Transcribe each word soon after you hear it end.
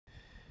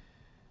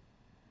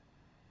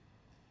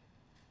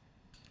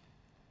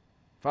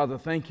Father,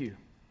 thank you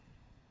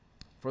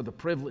for the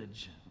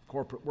privilege of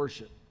corporate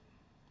worship,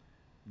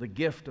 the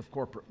gift of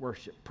corporate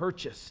worship,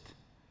 purchased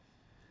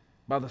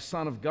by the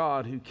Son of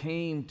God who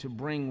came to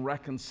bring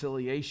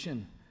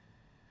reconciliation,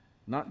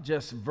 not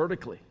just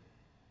vertically,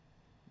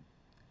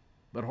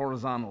 but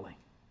horizontally.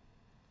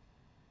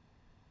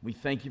 We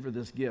thank you for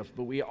this gift,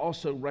 but we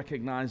also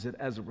recognize it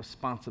as a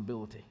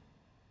responsibility.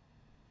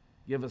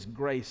 Give us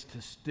grace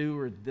to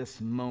steward this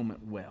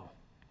moment well.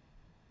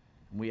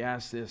 And we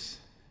ask this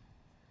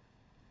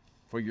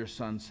for your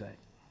Son's sake.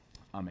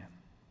 Amen.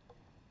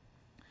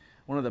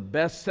 One of the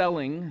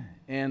best-selling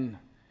and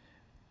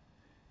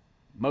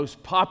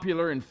most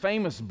popular and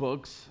famous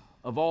books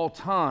of all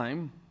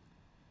time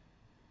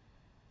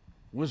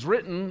was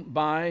written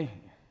by,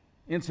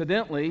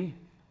 incidentally,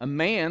 a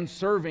man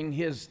serving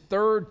his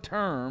third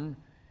term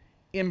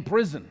in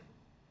prison.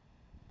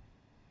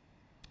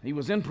 He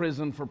was in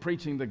prison for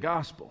preaching the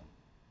gospel.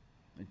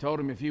 They told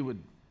him if you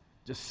would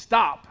just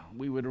stop,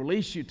 we would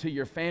release you to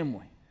your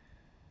family.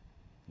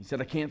 He said,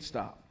 I can't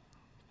stop.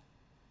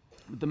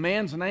 But the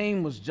man's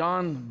name was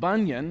John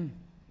Bunyan,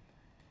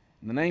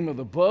 and the name of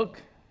the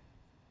book,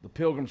 The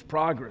Pilgrim's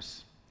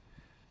Progress.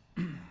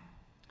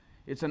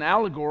 It's an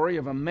allegory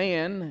of a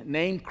man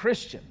named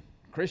Christian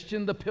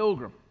the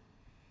Pilgrim,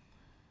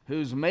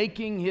 who's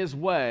making his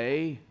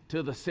way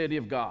to the city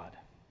of God,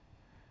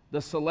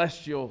 the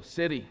celestial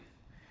city.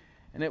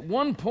 And at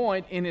one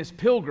point in his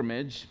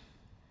pilgrimage,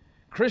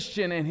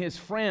 Christian and his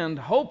friend,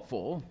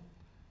 Hopeful,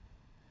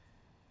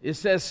 it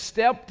says,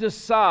 stepped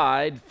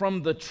aside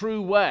from the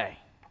true way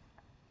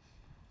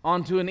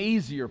onto an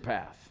easier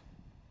path.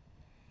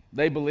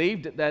 They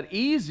believed that that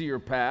easier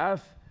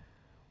path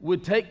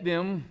would take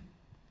them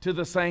to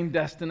the same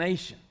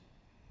destination.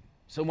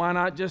 So why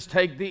not just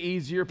take the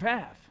easier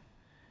path?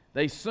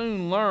 They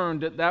soon learned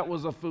that that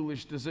was a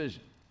foolish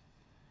decision.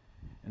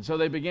 And so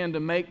they began to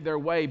make their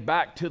way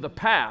back to the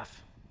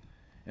path.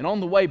 And on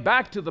the way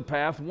back to the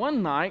path,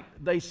 one night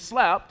they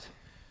slept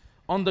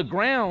on the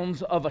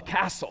grounds of a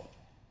castle.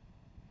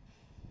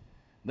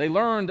 They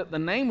learned that the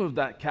name of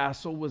that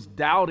castle was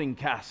Doubting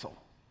Castle.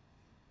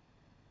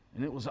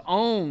 And it was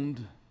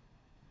owned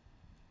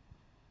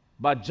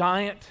by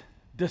Giant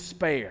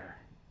Despair.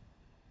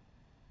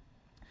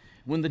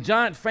 When the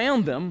giant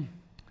found them,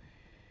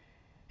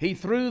 he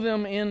threw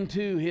them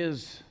into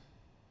his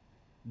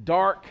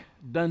dark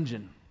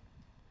dungeon,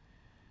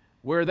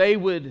 where they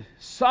would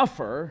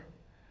suffer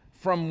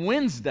from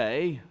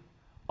Wednesday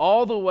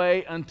all the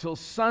way until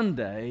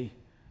Sunday,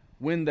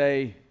 when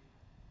they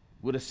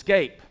would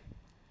escape.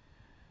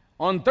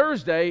 On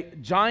Thursday,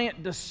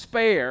 Giant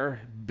Despair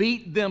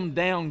beat them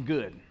down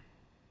good.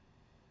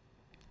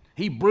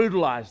 He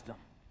brutalized them.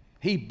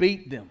 He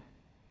beat them.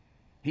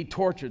 He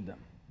tortured them.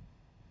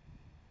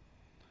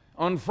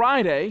 On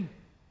Friday,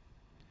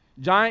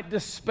 Giant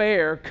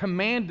Despair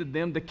commanded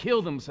them to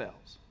kill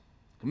themselves,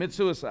 commit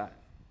suicide.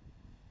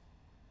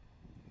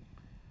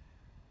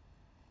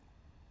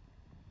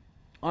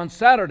 On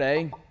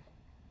Saturday,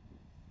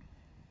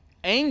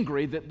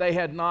 angry that they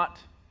had not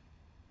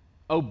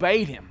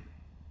obeyed him,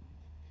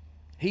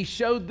 he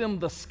showed them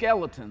the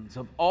skeletons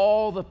of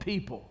all the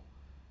people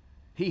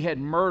he had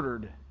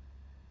murdered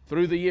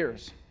through the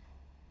years,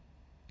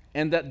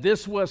 and that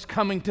this was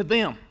coming to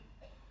them.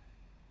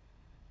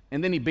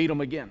 And then he beat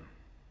them again.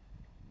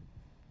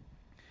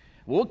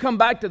 We'll come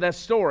back to that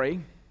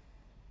story,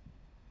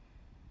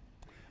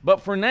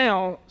 but for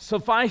now,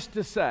 suffice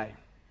to say,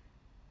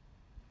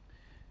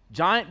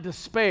 Giant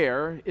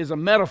Despair is a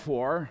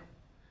metaphor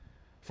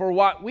for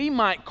what we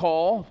might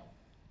call,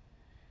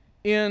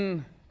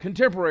 in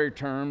contemporary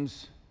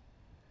terms,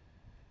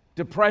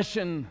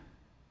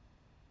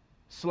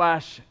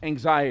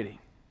 depression/anxiety.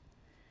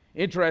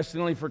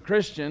 Interestingly, for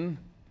Christian,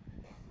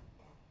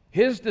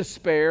 his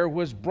despair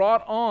was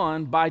brought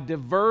on by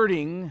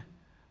diverting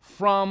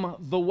from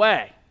the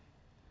way.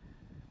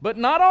 But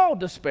not all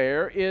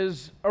despair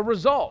is a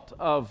result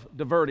of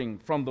diverting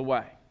from the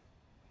way.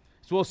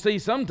 So we'll see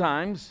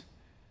sometimes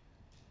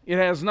it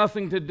has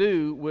nothing to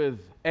do with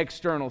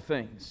external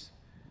things.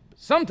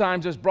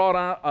 Sometimes it's brought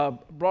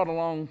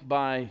along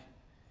by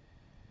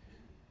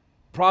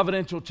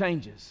providential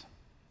changes,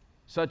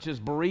 such as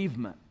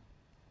bereavement,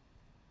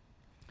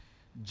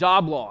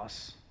 job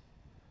loss,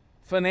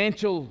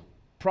 financial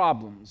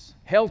problems,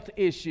 health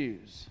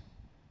issues,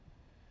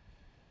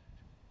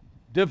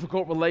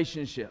 difficult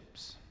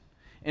relationships.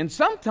 And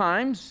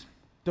sometimes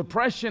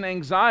depression,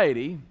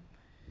 anxiety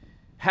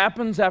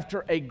happens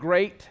after a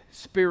great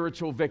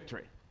spiritual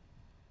victory.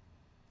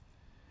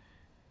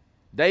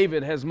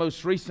 David has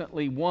most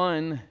recently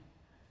won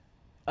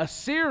a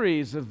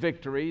series of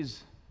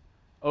victories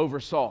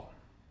over Saul.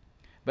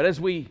 But as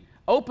we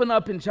open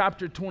up in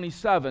chapter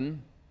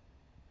 27,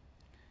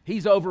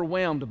 he's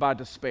overwhelmed by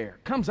despair.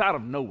 Comes out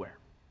of nowhere.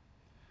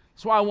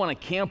 That's why I want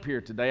to camp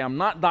here today. I'm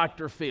not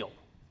Dr. Phil.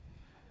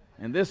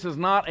 And this is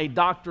not a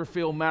Dr.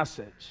 Phil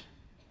message.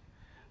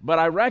 But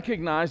I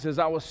recognized as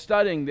I was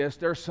studying this,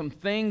 there's some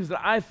things that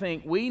I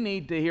think we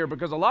need to hear,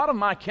 because a lot of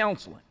my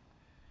counseling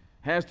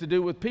has to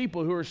do with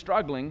people who are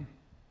struggling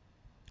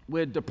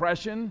with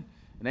depression,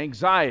 and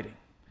anxiety.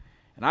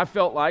 And I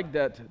felt like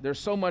that there's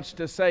so much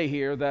to say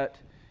here that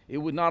it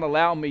would not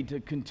allow me to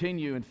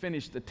continue and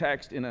finish the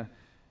text in a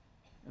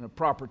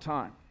proper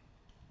time.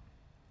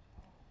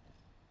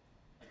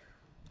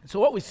 So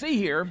what we see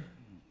here,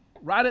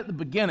 right at the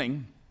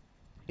beginning,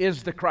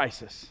 is the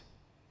crisis.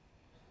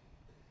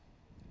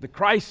 The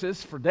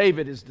crisis for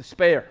David is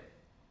despair.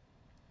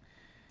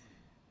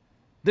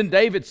 Then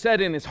David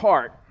said in his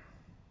heart,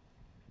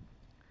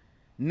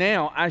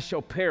 "Now I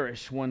shall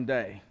perish one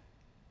day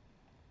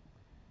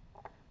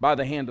by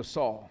the hand of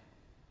Saul.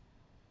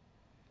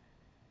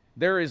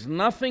 There is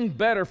nothing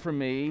better for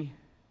me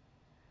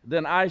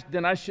than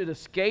I should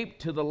escape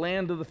to the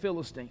land of the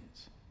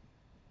Philistines.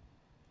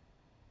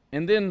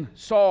 And then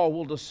Saul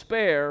will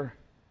despair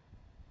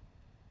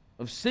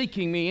of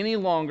seeking me any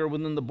longer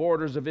within the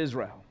borders of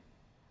Israel,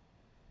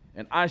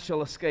 and I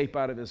shall escape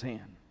out of his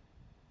hand."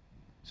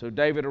 So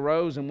David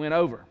arose and went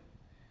over,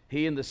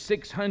 he and the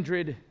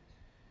 600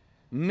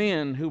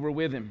 men who were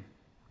with him,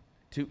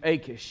 to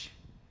Achish,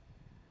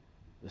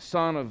 the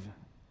son of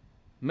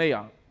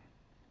Maoch,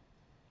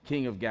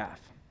 king of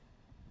Gath.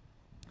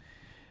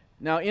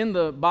 Now, in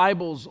the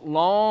Bible's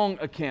long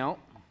account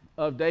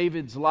of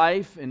David's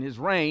life and his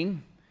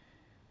reign,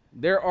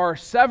 there are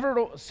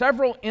several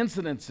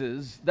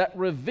incidences that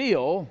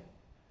reveal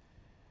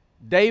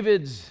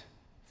David's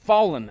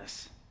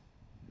fallenness.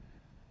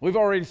 We've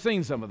already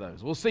seen some of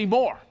those. We'll see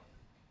more.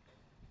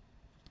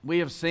 We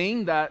have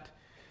seen that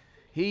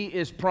he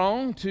is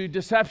prone to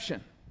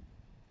deception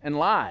and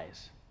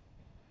lies.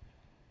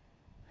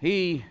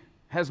 He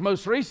has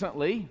most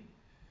recently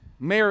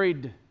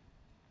married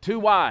 2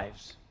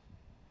 wives.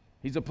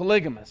 He's a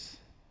polygamist.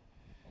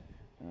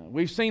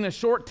 We've seen a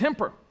short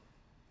temper,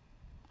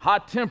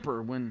 hot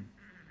temper when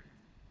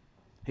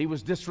he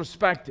was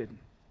disrespected.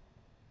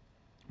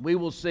 We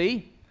will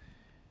see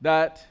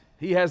that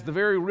he has the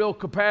very real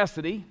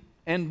capacity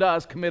and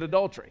does commit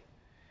adultery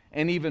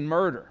and even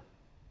murder.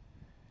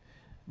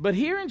 But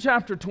here in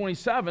chapter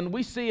 27,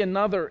 we see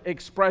another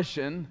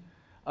expression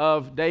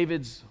of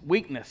David's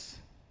weakness,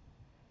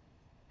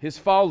 his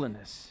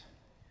fallenness,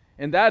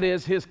 and that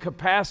is his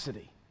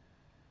capacity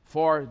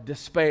for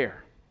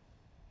despair,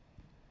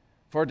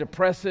 for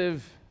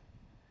depressive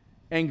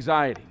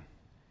anxiety.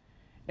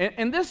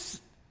 And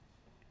this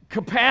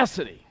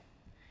capacity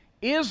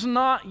is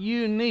not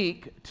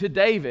unique to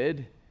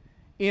David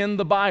in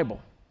the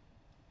Bible.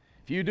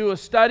 If you do a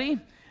study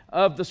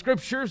of the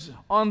scriptures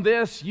on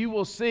this, you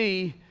will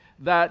see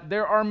that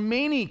there are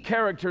many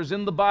characters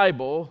in the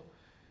Bible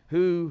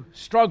who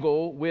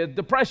struggle with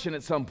depression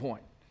at some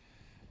point.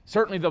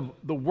 Certainly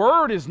the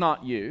word is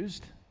not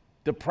used,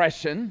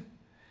 depression,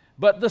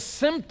 but the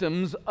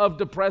symptoms of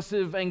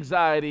depressive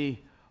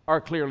anxiety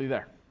are clearly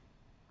there.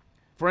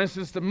 For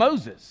instance,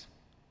 Moses.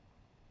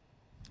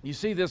 You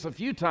see this a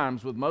few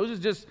times with Moses.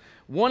 Just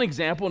one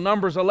example,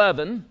 Numbers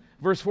 11,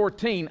 verse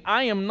 14.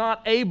 "I am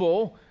not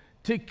able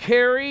to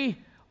carry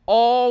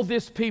all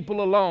this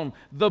people alone.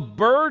 The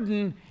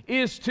burden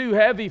is too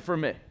heavy for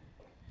me.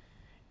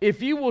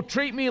 If you will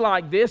treat me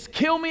like this,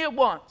 kill me at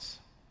once."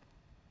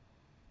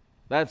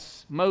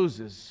 That's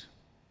Moses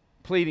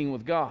pleading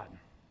with God.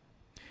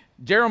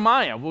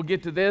 Jeremiah, we'll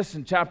get to this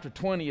in chapter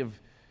 20 of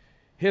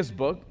his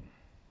book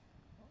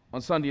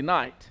on Sunday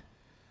night.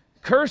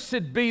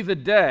 "Cursed be the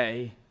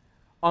day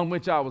on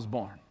which I was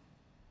born,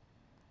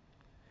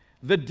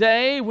 the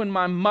day when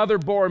my mother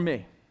bore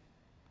me.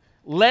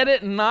 Let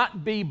it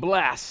not be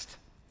blessed."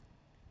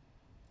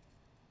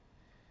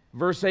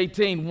 Verse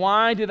 18,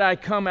 "Why did I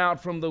come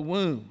out from the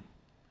womb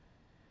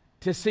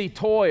to see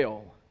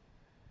toil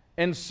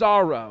and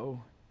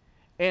sorrow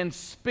and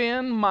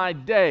spend my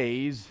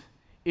days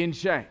in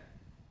shame?"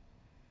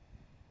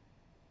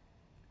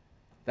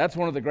 That's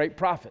one of the great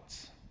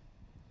prophets.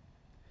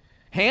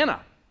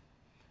 Hannah.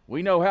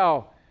 We know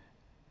how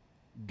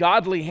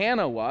godly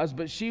Hannah was,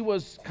 but she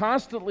was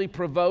constantly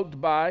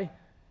provoked by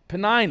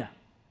Peninnah.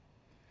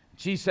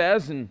 She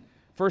says in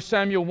 1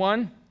 Samuel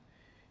 1,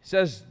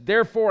 says,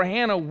 "Therefore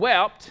Hannah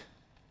wept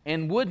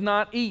and would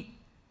not eat."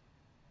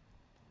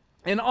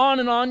 And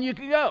on you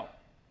can go.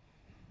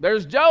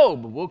 There's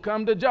Job. We'll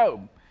come to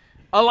Job.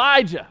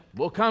 Elijah.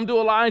 We'll come to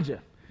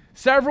Elijah.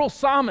 Several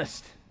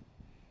psalmists.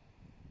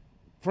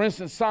 For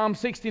instance, Psalm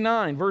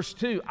 69, verse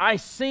 2, "I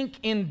sink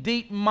in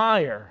deep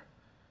mire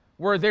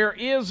where there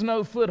is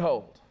no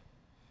foothold.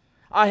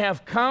 I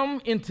have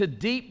come into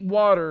deep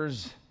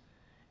waters,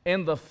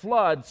 and the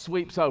flood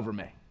sweeps over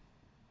me."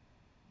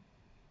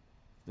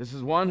 This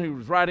is one who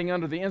was writing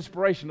under the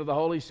inspiration of the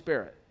Holy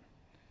Spirit.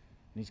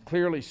 He's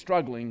clearly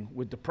struggling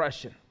with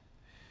depression.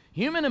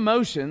 Human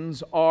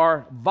emotions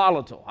are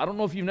volatile. I don't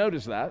know if you've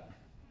noticed that.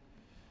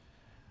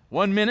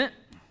 One minute,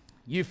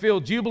 you feel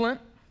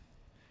jubilant.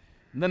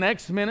 The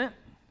next minute,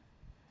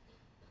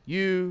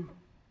 you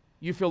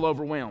feel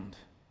overwhelmed.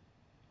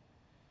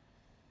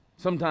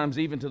 Sometimes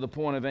even to the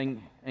point of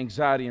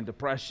anxiety and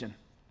depression.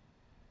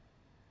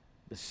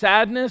 The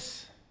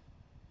sadness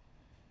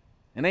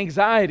and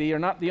anxiety are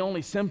not the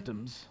only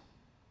symptoms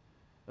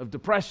of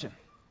depression.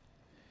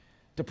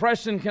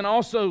 Depression can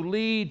also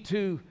lead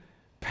to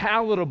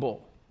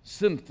palatable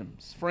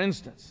symptoms. For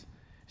instance,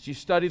 as you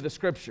study the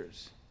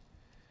Scriptures,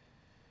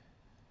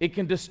 it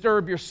can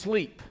disturb your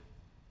sleep.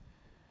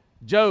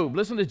 Job,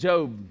 listen to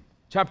Job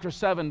chapter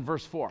 7,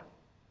 verse 4.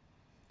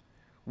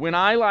 When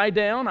I lie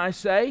down, I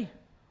say,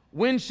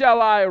 when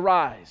shall I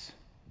arise?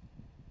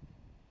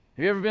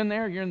 Have you ever been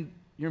there? You're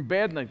in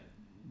bed and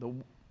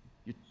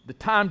the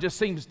time just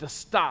seems to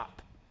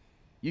stop.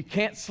 You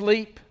can't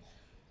sleep.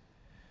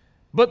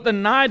 But the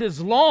night is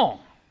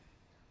long,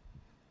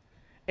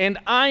 and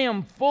I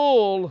am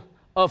full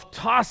of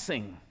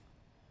tossing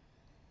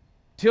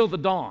till the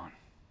dawn.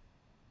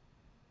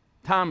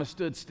 Time has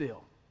stood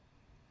still.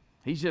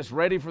 He's just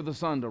ready for the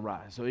sun to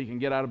rise so he can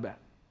get out of bed.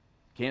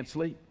 Can't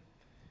sleep.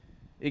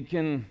 It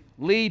can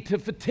lead to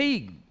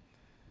fatigue.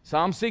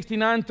 Psalm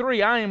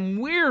 69:3, I am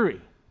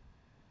weary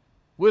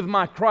with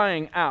my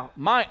crying out.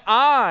 My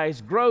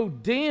eyes grow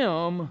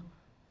dim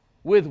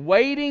with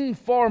waiting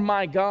for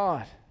my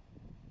God.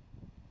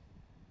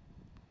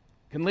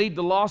 Can lead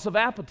to loss of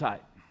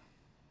appetite.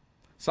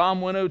 Psalm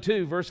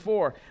 102, verse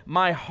 4,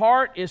 my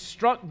heart is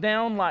struck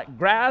down like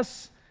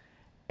grass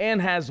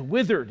and has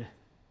withered.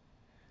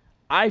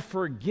 I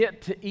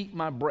forget to eat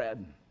my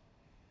bread.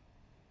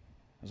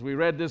 As we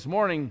read this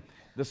morning,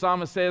 the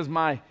psalmist says,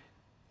 my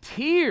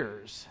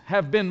tears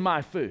have been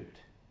my food,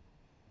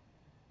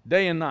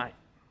 day and night.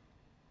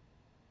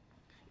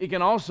 It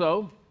can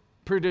also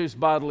produce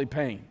bodily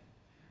pain.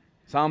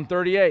 Psalm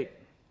 38,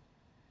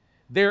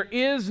 there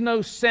is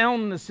no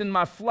soundness in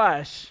my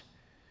flesh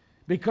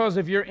because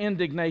of your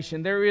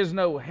indignation. There is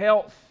no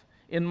health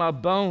in my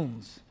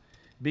bones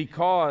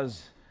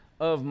because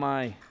of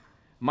my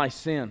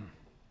sin.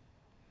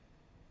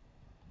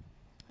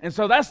 And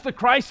so that's the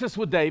crisis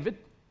with David.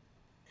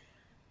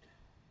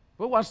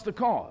 But what's the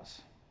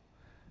cause?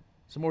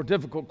 It's a more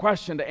difficult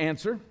question to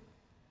answer.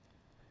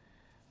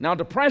 Now,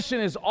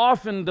 depression is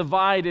often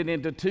divided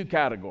into two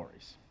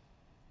categories.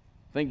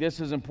 I think this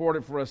is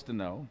important for us to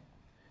know.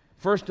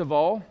 First of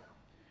all,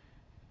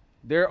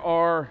 there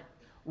are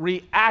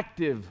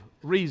reactive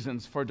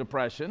reasons for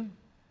depression,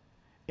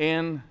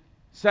 and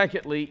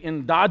secondly,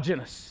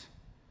 endogenous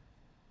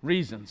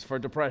reasons for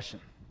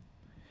depression.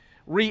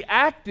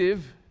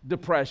 Reactive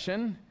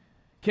depression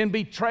can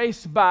be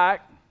traced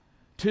back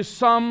to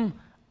some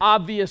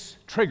obvious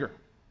trigger.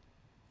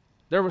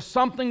 There was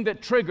something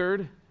that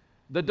triggered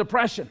the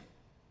depression.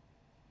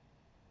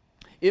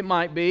 It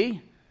might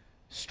be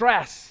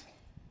stress,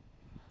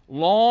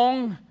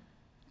 long-term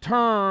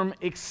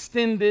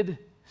extended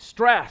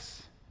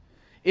stress.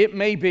 It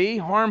may be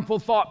harmful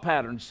thought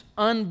patterns,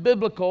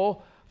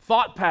 unbiblical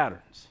thought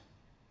patterns.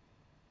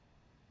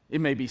 It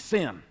may be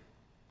sin.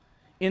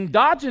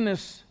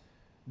 Endogenous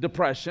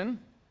depression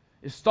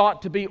is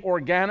thought to be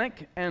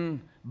organic and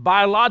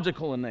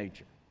biological in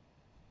nature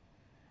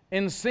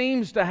and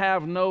seems to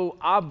have no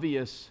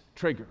obvious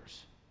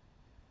triggers.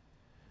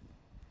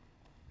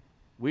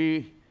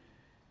 We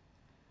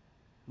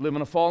live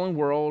in a fallen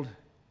world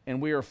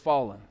and we are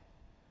fallen.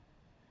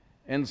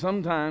 And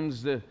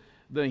sometimes the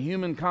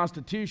human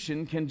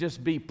constitution can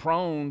just be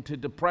prone to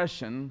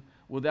depression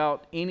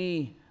without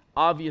any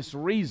obvious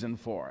reason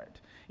for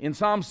it. In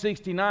Psalm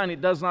 69,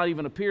 it does not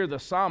even appear the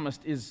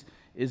psalmist is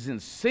in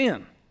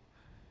sin.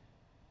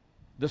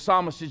 The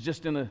psalmist is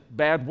just in a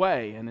bad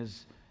way and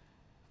has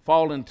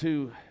fallen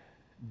into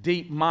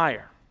deep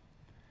mire.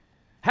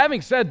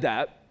 Having said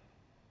that,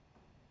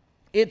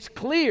 it's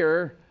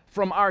clear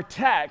from our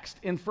text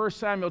in 1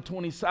 Samuel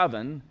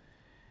 27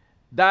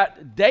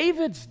 that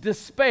David's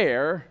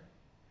despair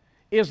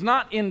is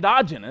not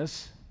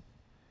endogenous,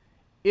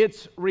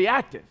 it's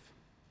reactive.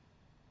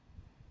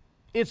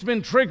 It's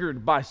been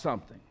triggered by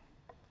something,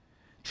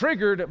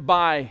 triggered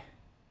by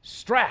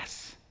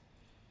stress.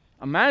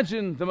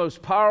 Imagine the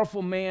most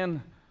powerful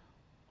man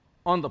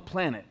on the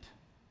planet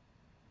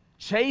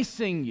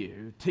chasing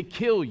you to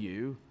kill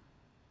you,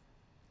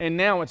 and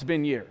now it's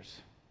been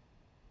years.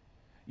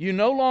 You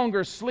no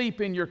longer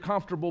sleep in your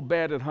comfortable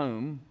bed at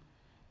home.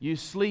 You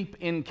sleep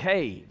in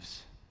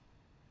caves.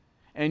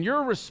 And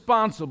you're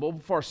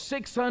responsible for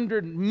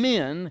 600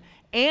 men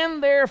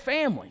and their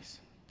families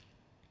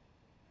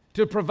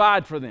to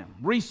provide for them,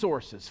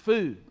 resources,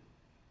 food,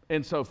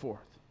 and so forth.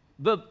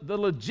 The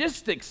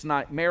logistics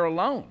nightmare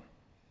alone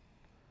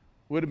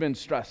would have been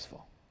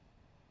stressful.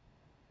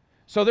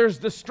 So there's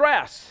the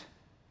stress.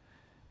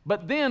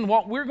 But then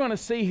what we're going to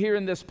see here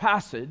in this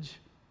passage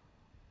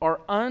are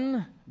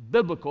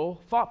unbiblical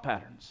thought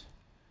patterns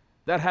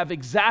that have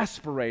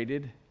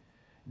exasperated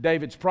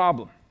David's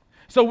problem.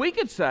 So we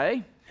could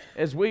say,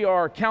 as we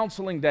are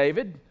counseling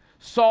David,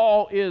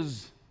 Saul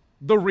is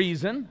the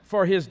reason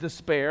for his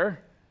despair,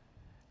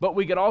 but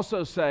we could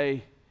also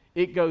say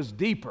it goes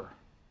deeper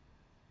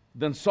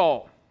than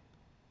Saul.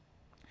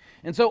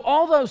 And so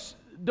although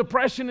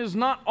depression is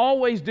not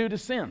always due to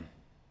sin,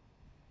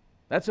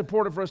 that's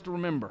important for us to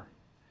remember.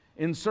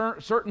 In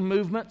certain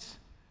movements,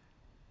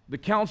 the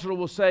counselor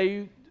will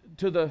say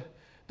to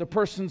the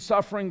person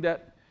suffering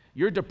that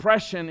your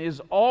depression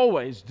is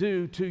always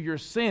due to your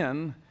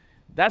sin.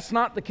 That's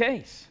not the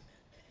case.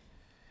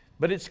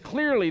 But it's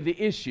clearly the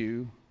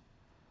issue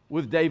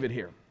with David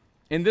here.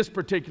 In this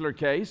particular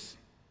case,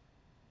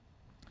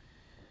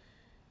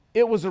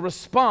 it was a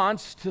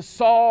response to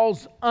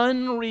Saul's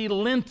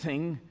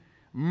unrelenting,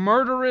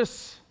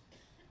 murderous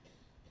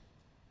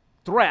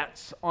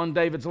threats on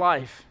David's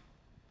life.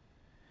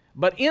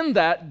 But in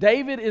that,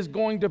 David is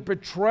going to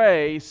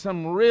portray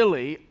some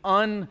really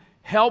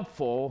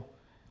unhelpful,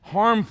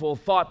 harmful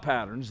thought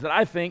patterns that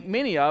I think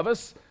many of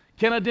us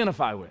can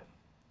identify with.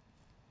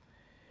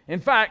 In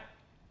fact,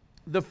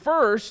 the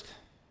first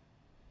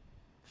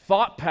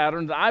thought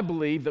pattern that I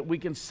believe that we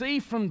can see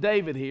from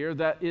David here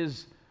that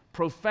is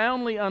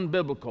profoundly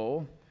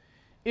unbiblical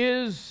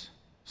is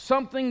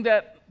something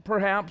that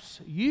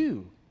perhaps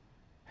you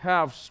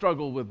have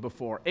struggled with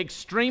before.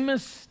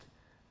 Extremist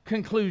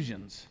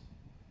conclusions.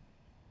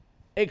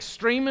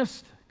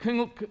 Extremist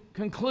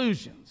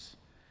conclusions.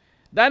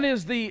 That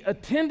is a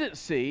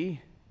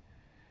tendency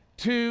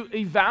to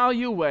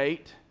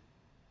evaluate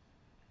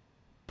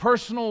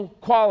personal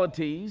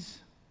qualities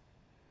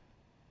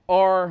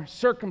or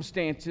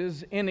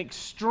circumstances in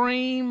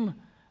extreme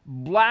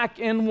black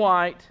and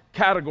white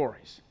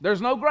categories. There's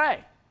no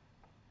gray.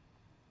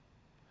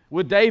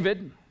 With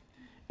David,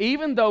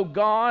 even though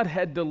God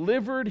had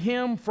delivered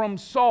him from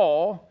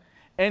Saul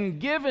and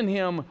given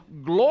him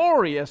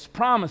glorious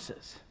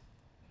promises,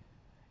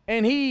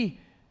 and he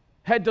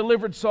had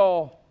delivered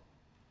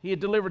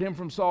him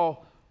from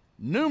Saul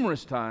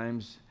numerous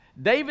times,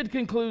 David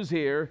concludes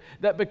here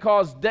that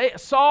because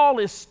Saul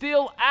is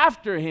still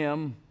after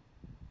him,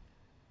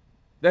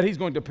 that he's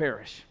going to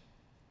perish.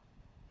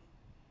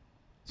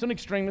 It's an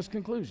extremist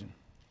conclusion.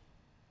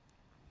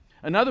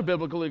 Another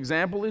biblical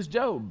example is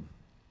Job.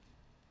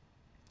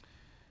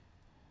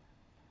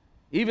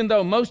 Even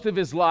though most of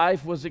his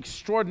life was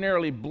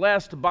extraordinarily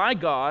blessed by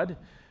God,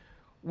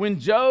 when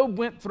Job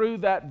went through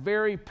that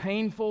very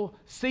painful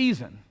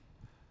season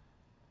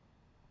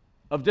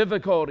of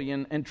difficulty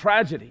and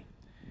tragedy,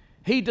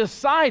 he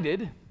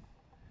decided,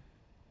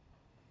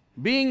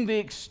 being the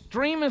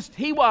extremist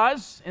he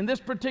was in this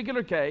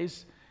particular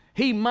case,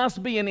 he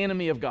must be an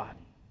enemy of God.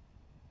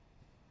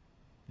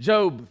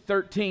 Job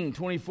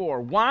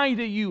 13:24, why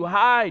do you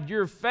hide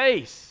your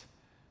face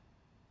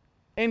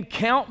and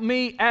count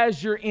me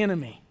as your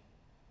enemy?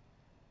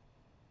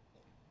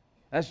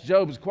 That's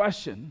Job's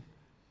question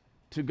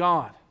to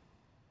God.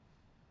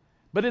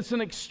 But it's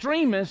an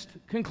extremist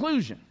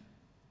conclusion.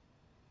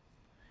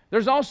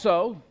 There's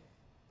also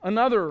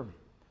another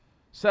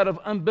set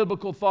of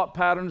unbiblical thought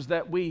patterns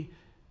that we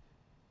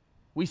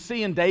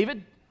see in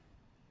David,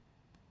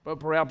 but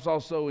perhaps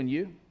also in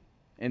you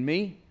and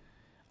me.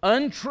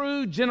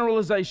 Untrue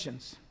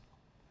generalizations.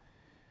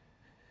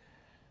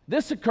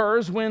 This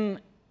occurs when,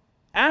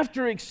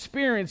 after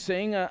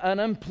experiencing an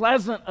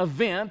unpleasant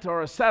event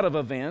or a set of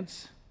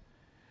events,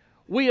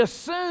 we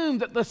assume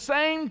that the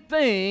same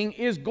thing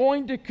is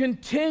going to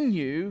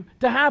continue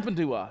to happen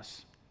to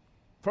us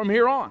from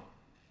here on.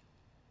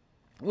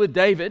 With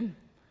David,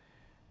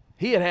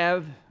 he had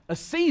had a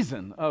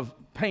season of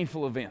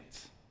painful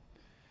events.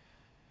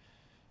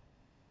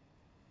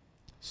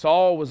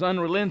 Saul was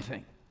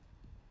unrelenting.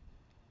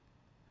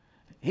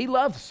 He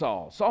loved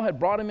Saul. Saul had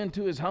brought him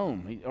into his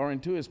home or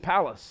into his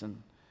palace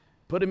and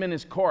put him in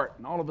his court.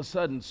 And all of a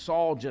sudden,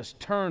 Saul just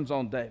turns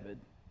on David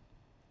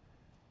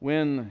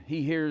when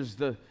he hears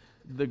the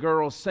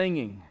girls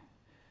singing.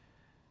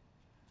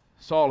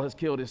 Saul has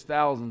killed his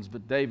thousands,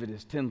 but David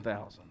his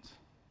 10,000s.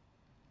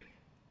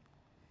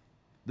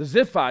 The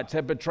Ziphites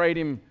had betrayed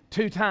him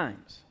 2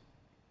 times.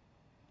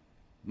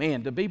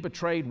 Man, to be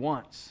betrayed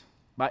once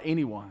by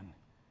anyone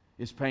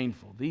is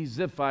painful. These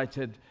Ziphites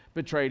had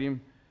betrayed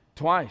him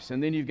twice.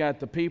 And then you've got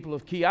the people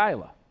of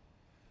Keilah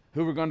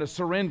who were going to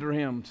surrender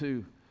him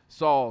to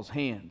Saul's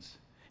hands.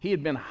 He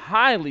had been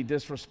highly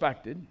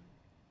disrespected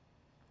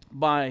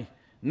by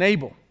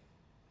Nabal.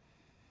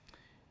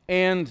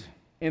 And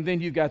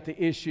then you've got the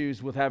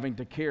issues with having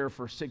to care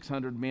for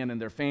 600 men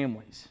and their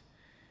families.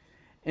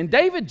 And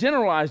David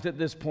generalized at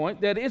this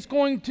point that it's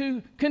going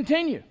to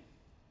continue.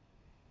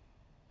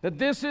 That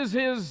this is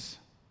his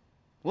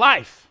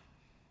life.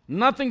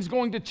 Nothing's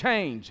going to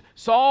change.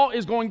 Saul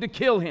is going to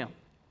kill him.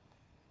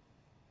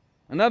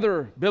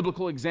 Another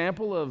biblical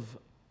example of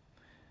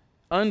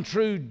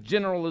untrue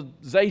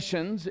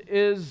generalizations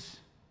is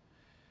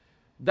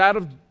that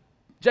of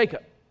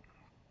Jacob.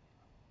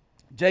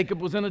 Jacob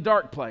was in a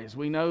dark place.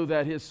 We know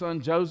that his son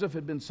Joseph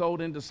had been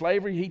sold into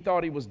slavery. He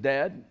thought he was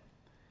dead.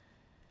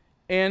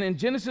 And in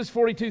Genesis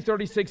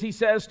 42:36, he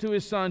says to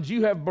his sons,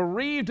 you have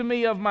bereaved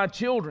me of my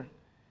children.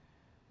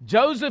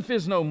 Joseph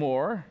is no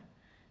more.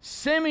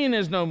 Simeon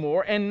is no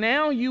more. And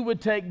now you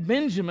would take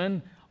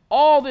Benjamin.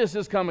 All this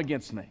has come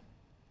against me.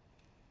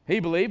 He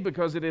believed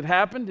because it had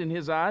happened in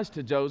his eyes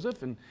to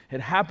Joseph and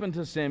had happened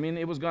to Simeon,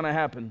 it was going to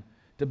happen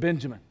to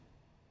Benjamin.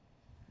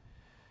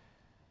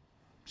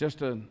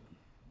 Just a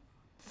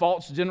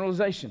false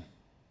generalization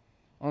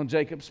on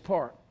Jacob's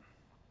part.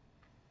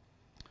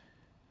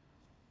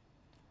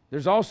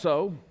 There's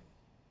also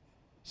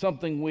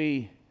something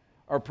we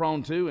are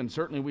prone to, and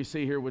certainly we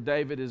see here with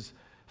David, is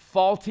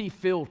faulty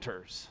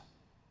filters.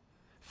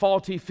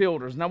 Faulty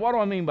filters. Now, what do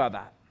I mean by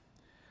that?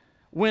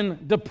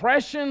 when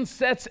depression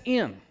sets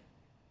in,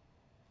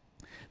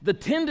 the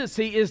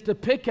tendency is to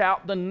pick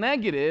out the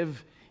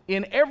negative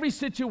in every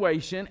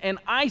situation and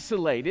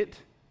isolate it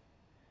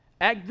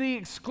at the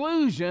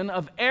exclusion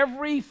of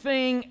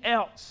everything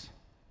else.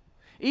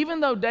 Even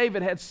though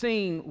David had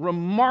seen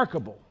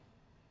remarkable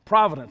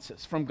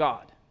providences from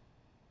God.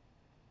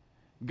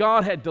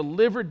 God had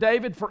delivered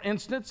David, for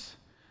instance.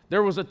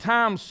 There was a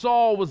time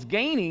Saul was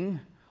gaining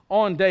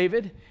on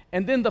David,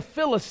 and then the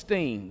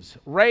Philistines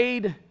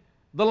raid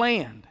the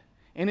land.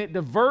 And it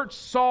diverts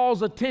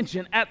Saul's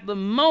attention at the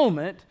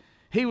moment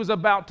he was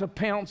about to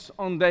pounce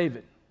on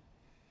David.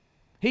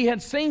 He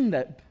had seen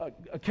that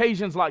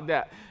occasions like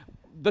that.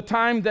 The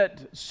time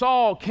that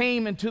Saul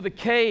came into the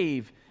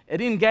cave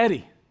at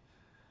En-Gedi.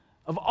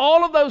 Of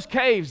all of those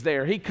caves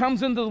there, he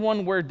comes into the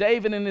one where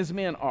David and his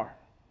men are.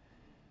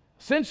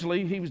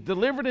 Essentially, he was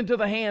delivered into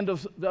the hand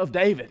of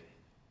David.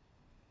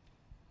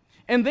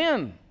 And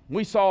then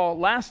we saw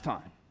last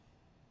time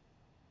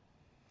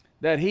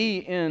that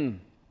he and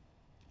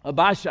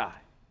Abishai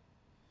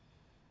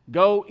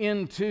go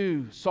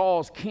into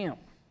Saul's camp.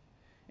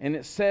 And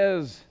it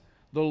says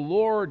the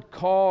Lord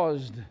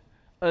caused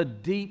a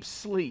deep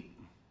sleep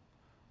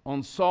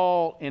on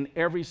Saul and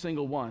every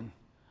single one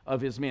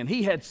of his men.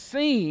 He had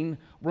seen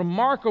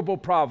remarkable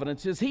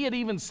providences. He had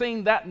even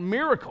seen that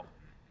miracle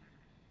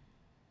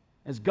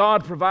as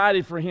God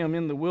provided for him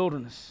in the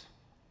wilderness.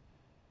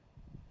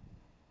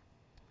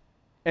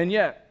 And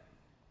yet,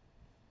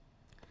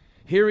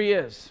 here he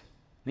is.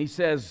 He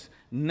says,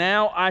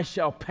 now I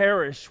shall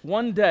perish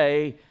one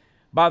day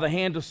by the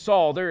hand of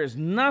Saul. There is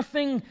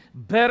nothing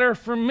better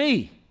for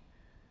me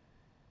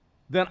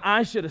than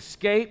I should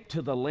escape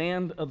to the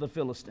land of the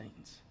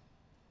Philistines.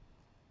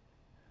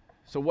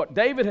 So what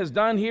David has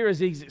done here is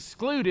he's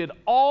excluded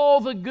all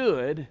the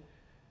good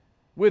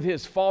with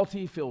his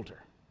faulty filter.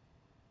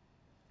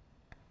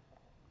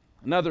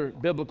 Another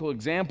biblical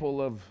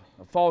example of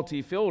a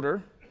faulty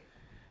filter,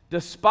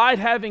 despite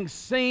having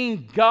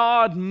seen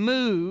God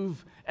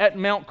move at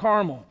Mount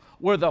Carmel,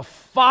 where the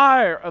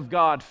fire of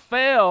God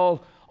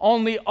fell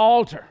on the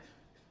altar,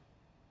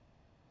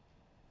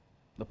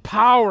 the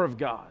power of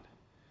God,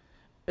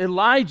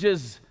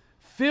 Elijah's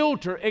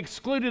filter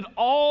excluded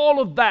all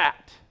of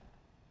that.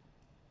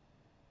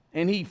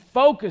 And he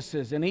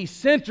focuses and he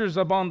centers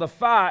upon the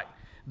fact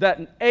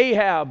that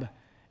Ahab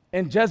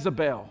and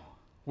Jezebel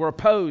were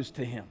opposed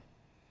to him.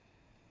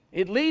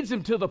 It leads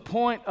him to the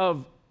point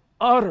of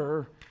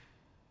utter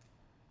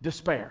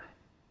despair.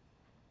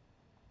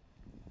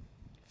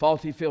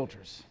 Faulty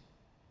filters,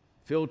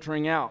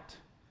 filtering out,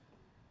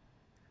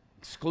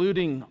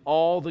 excluding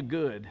all the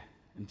good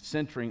and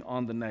centering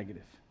on the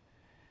negative.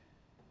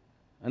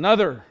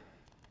 Another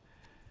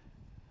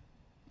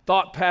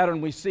thought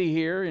pattern we see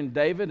here in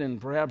David, and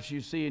perhaps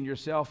you see in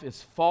yourself,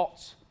 is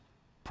false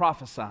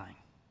prophesying.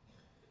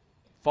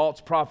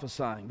 False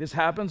prophesying. This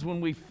happens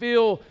when we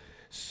feel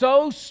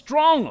so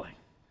strongly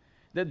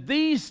that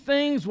these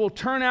things will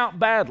turn out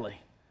badly,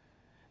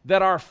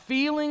 that our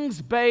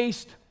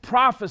feelings-based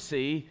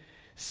prophecy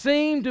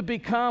seem to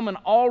become an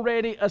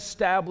already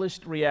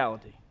established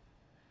reality.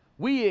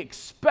 We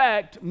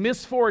expect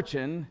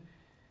misfortune,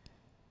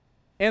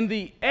 and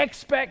the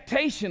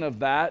expectation of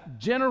that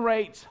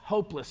generates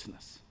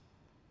hopelessness.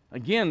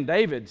 Again,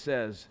 David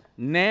says,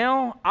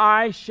 now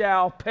I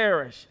shall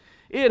perish.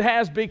 It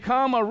has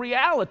become a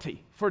reality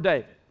for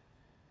David,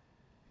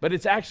 but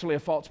it's actually a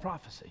false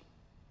prophecy.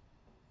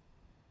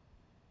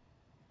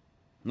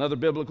 Another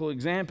biblical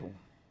example,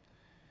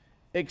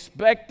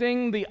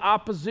 expecting the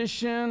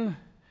opposition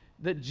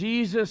that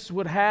Jesus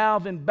would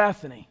have in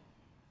Bethany.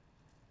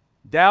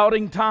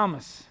 Doubting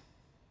Thomas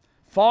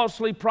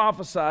falsely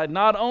prophesied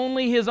not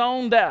only his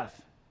own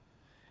death,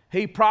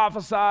 he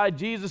prophesied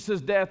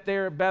Jesus' death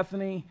there at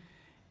Bethany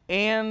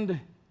and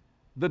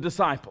the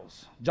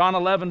disciples. John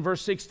 11,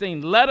 verse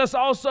 16, let us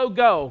also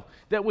go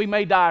that we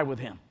may die with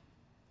him.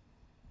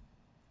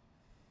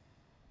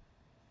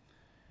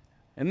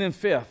 And then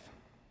fifth,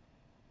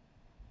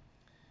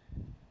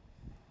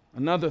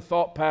 another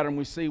thought pattern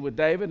we see with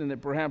David, and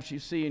that perhaps you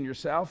see in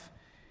yourself,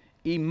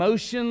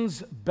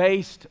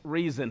 emotions-based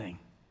reasoning.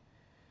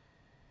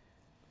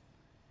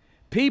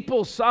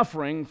 People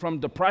suffering from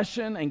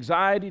depression,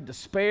 anxiety,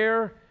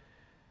 despair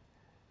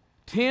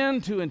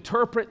tend to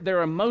interpret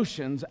their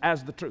emotions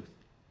as the truth,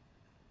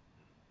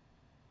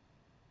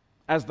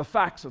 as the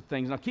facts of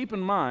things. Now keep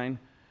in mind,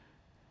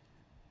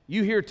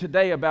 you hear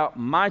today about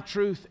my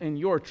truth and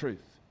your truth.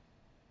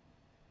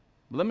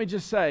 Let me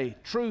just say,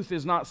 truth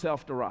is not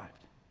self-derived.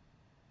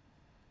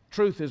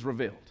 Truth is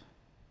revealed.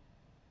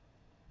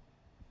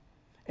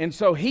 And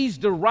so he's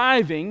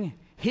deriving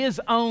his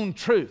own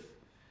truth.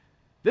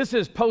 This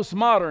is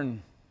postmodern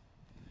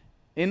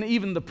in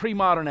even the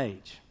pre-modern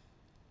age.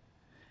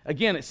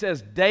 Again, it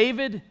says,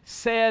 David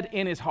said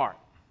in his heart.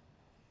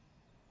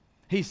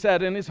 He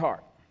said in his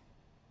heart.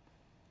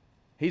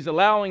 He's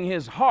allowing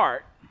his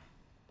heart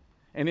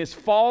and his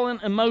fallen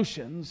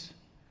emotions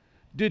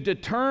to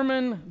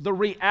determine the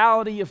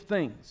reality of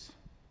things.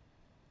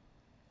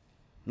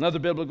 Another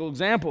biblical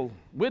example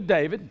with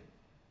David.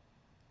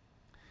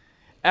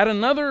 At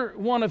another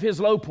one of his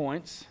low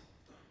points,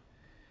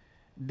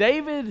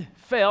 David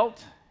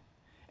felt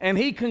and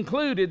he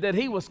concluded that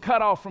he was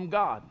cut off from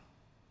God.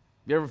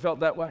 You ever felt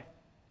that way?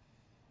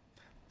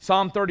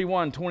 Psalm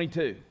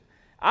 31:22.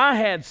 I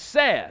had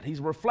said, he's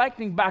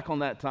reflecting back on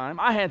that time,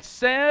 I had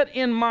said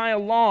in my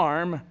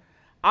alarm,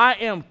 I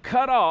am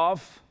cut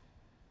off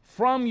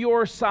from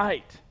your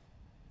sight.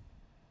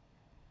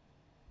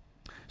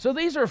 So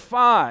these are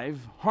 5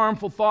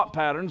 harmful thought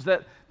patterns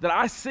that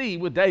I see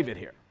with David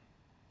here.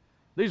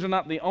 These are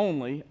not the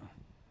only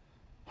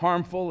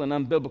harmful and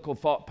unbiblical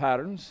thought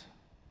patterns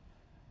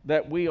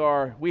that we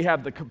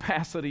have the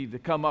capacity to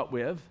come up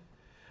with.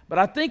 But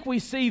I think we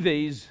see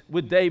these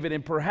with David,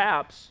 and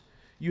perhaps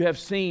you have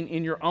seen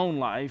in your own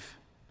life.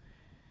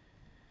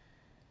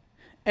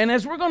 And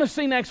as we're going to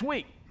see next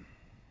week,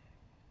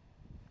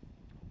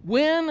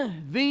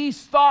 when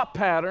these thought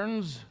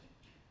patterns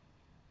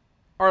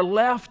are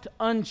left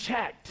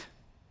unchecked,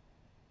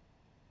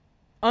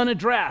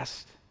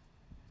 unaddressed,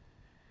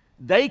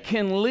 they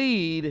can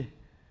lead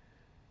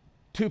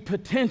to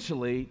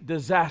potentially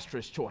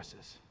disastrous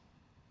choices.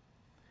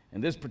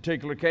 In this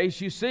particular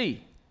case, you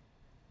see,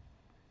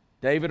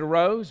 David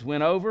arose,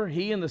 went over,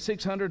 he and the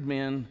 600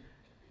 men,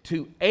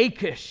 to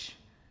Achish,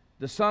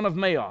 the son of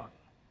Maok,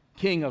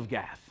 king of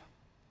Gath.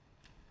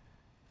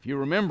 If you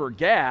remember,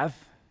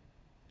 Gath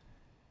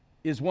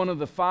is one of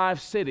the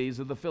 5 cities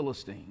of the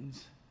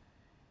Philistines.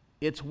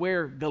 It's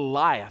where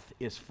Goliath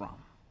is from.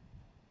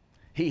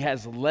 He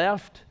has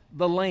left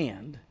the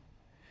land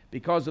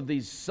because of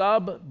these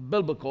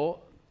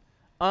sub-biblical,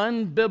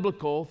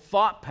 unbiblical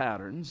thought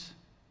patterns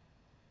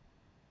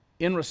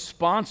in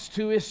response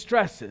to his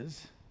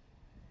stresses,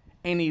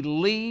 and he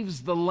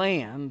leaves the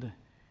land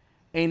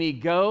and he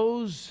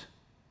goes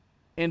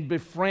and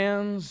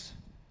befriends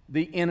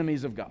the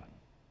enemies of God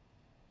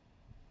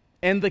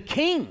and the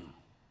king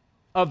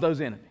of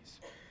those enemies.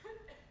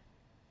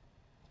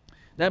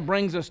 That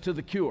brings us to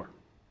the cure.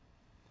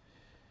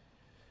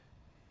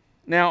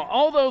 Now,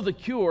 although the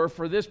cure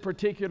for this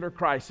particular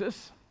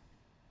crisis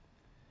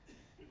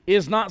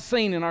is not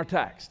seen in our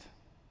text,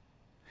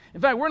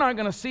 in fact, we're not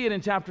going to see it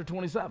in chapter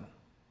 27.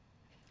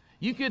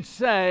 You could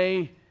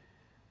say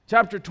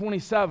chapter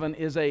 27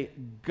 is a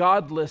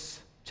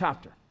godless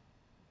chapter.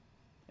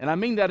 And I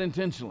mean that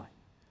intentionally.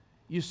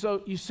 You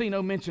see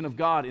no mention of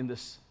God in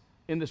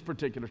this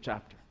particular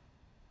chapter.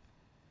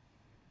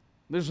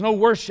 There's no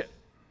worship.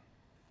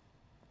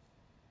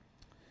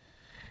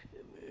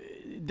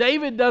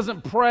 David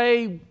doesn't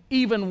pray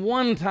even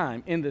one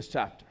time in this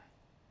chapter.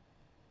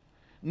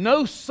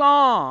 No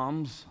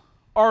psalms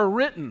are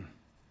written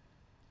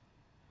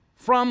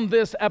from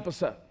this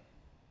episode.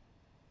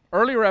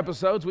 Earlier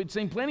episodes, we'd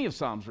seen plenty of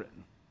psalms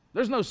written.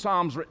 There's no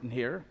psalms written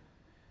here.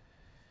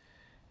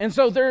 And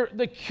so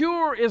the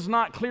cure is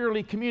not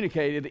clearly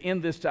communicated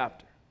in this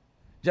chapter.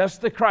 Just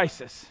the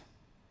crisis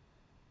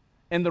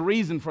and the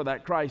reason for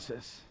that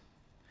crisis.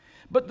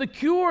 But the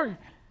cure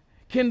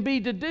can be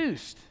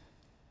deduced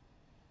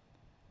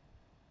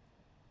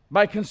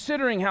by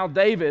considering how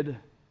David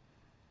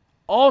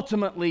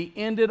ultimately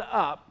ended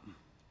up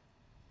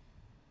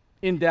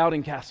in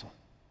Doubting Castle,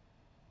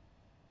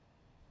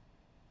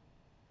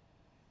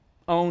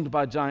 owned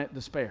by giant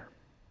despair.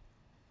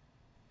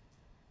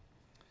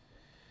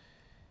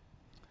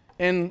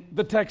 And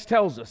the text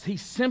tells us he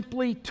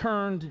simply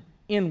turned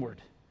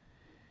inward.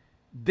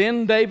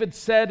 Then David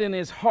said in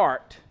his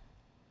heart,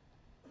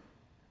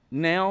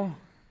 now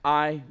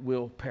I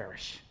will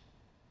perish.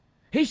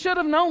 He should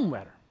have known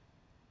better.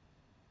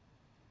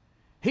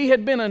 He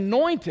had been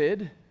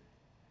anointed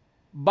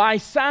by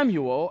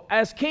Samuel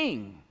as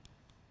king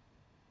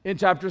in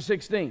chapter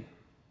 16.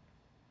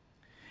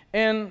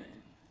 And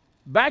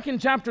back in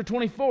chapter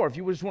 24, if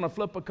you just want to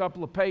flip a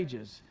couple of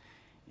pages,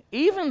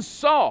 even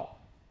Saul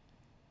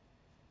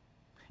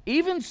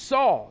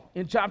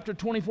in chapter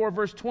 24,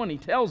 verse 20,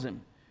 tells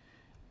him,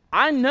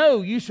 I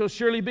know you shall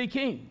surely be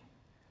king.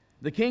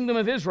 The kingdom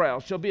of Israel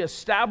shall be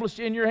established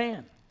in your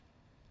hand.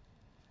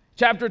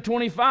 Chapter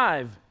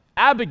 25,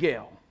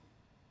 Abigail,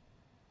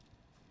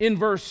 in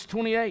verse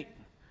 28,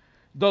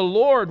 the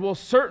Lord will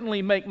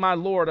certainly make my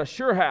Lord a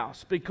sure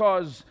house,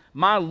 because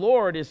my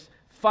Lord is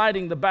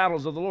fighting the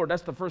battles of the Lord.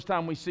 That's the first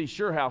time we see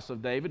sure house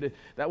of David.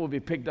 That will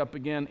be picked up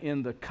again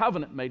in the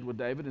covenant made with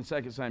David in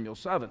 2 Samuel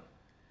 7.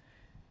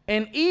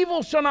 And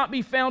evil shall not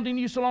be found in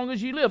you so long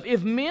as you live.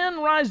 If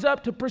men rise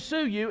up to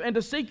pursue you and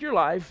to seek your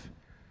life,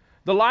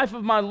 the life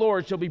of my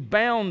Lord shall be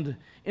bound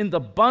in the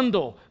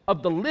bundle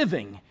of the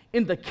living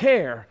in the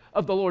care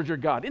of the Lord your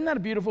God. Isn't that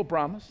a beautiful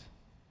promise?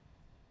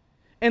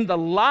 And the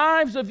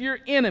lives of your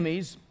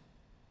enemies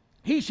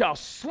he shall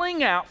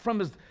sling out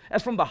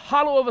as from the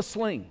hollow of a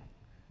sling.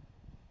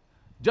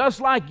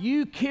 Just like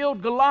you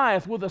killed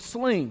Goliath with a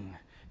sling,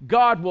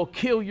 God will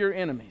kill your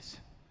enemies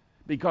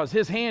because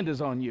his hand is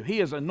on you. He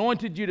has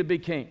anointed you to be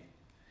king.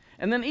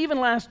 And then even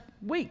last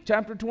week,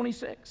 chapter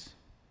 26,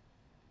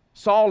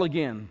 Saul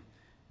again,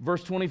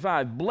 verse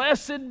 25,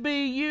 blessed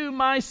be you,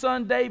 my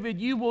son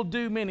David, you will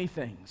do many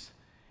things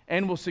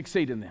and will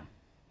succeed in them.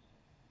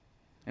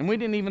 And we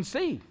didn't even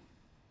see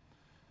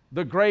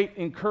the great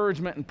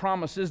encouragement and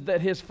promises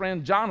that his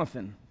friend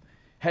Jonathan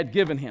had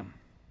given him.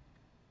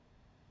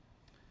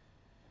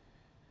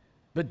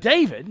 But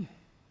David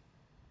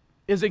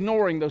is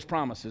ignoring those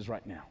promises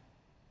right now.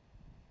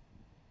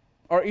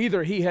 Or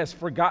either he has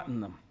forgotten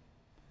them.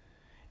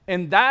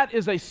 And that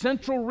is a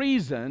central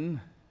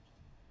reason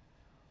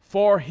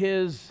for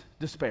his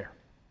despair.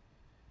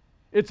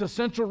 It's a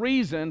central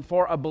reason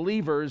for a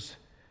believer's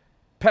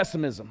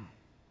pessimism.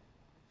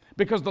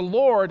 Because the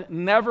Lord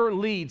never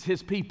leads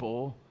his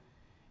people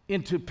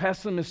into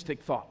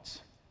pessimistic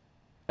thoughts.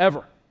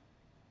 Ever.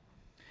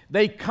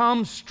 They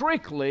come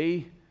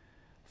strictly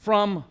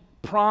from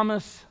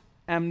promise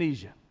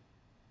amnesia.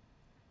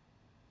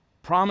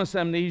 Promise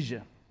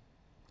amnesia.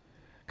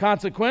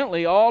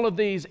 Consequently, all of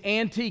these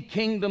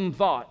anti-kingdom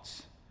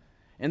thoughts,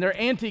 and they're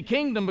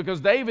anti-kingdom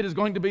because David is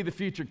going to be the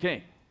future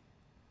king.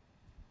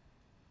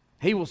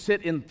 He will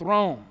sit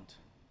enthroned.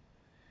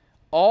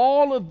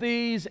 All of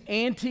these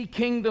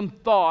anti-kingdom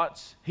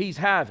thoughts he's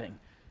having.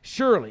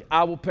 Surely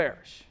I will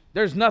perish.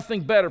 There's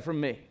nothing better for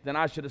me than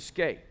I should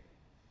escape.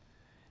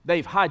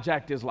 They've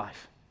hijacked his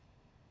life.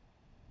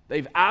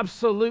 They've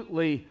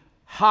absolutely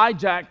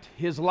hijacked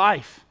his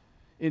life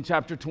in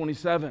chapter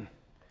 27.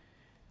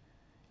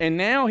 And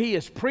now he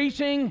is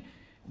preaching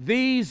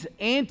these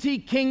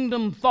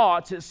anti-kingdom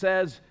thoughts, it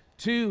says,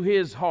 to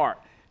his heart.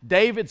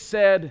 David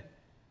said,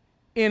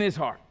 in his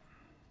heart.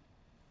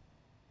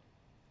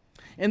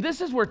 And this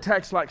is where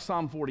texts like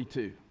Psalm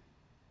 42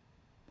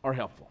 are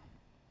helpful.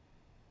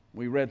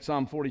 We read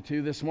Psalm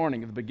 42 this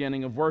morning at the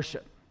beginning of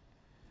worship.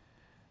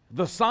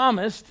 The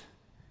psalmist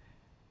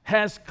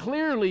has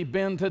clearly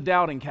been to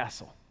Doubting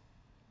Castle,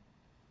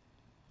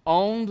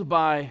 owned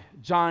by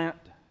giant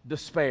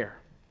despair.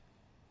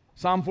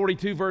 Psalm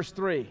 42 verse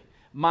 3,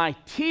 my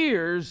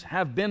tears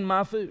have been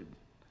my food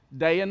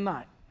day and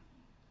night.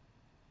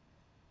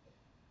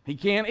 He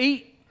can't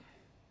eat,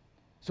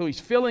 so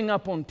he's filling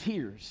up on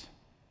tears.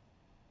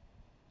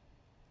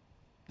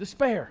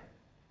 Despair.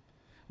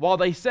 While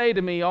they say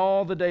to me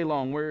all the day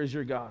long, where is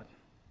your God?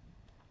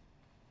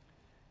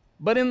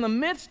 But in the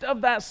midst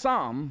of that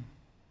psalm,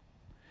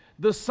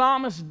 the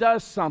psalmist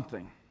does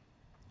something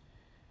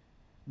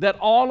that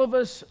all of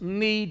us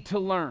need to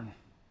learn.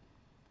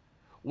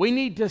 We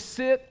need to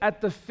sit at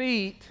the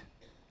feet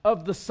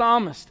of the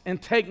psalmist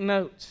and take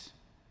notes.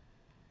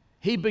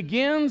 He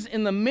begins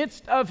in the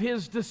midst of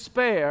his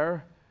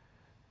despair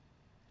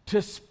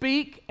to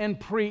speak and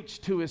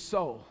preach to his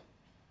soul.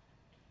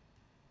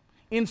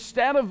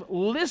 Instead of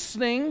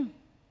listening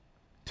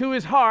to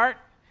his heart,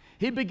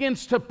 he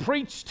begins to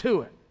preach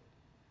to it.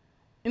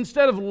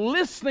 Instead of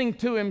listening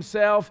to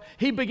himself,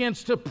 he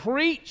begins to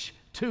preach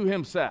to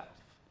himself.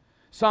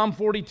 Psalm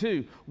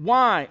 42,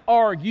 why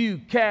are you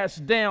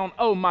cast down,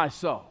 O my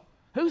soul?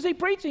 Who's he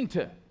preaching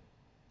to?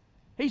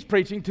 He's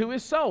preaching to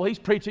his soul. He's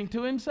preaching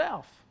to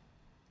himself.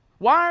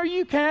 Why are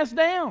you cast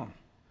down?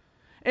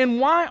 And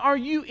why are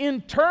you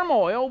in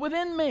turmoil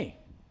within me?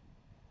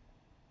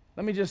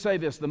 Let me just say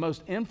this, the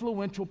most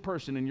influential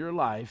person in your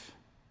life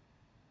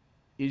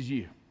is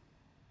you.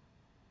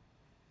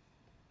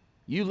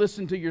 You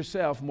listen to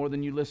yourself more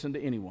than you listen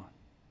to anyone.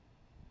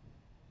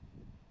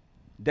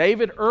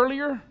 David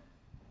earlier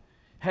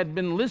had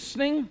been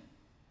listening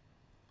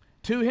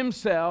to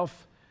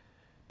himself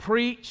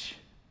preach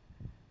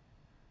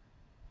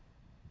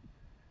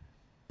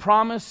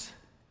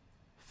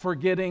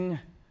promise-forgetting,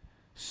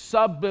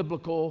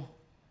 sub-biblical,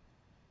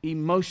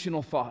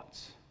 emotional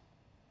thoughts.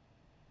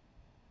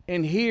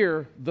 And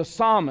here, the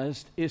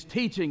psalmist is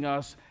teaching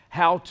us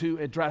how to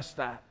address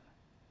that.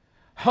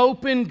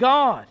 Hope in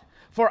God,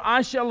 for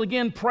I shall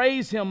again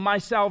praise him, my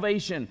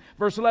salvation.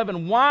 Verse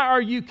 11, why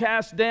are you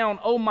cast down,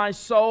 O my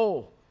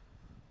soul?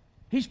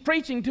 He's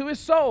preaching to his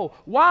soul.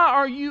 Why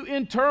are you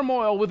in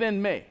turmoil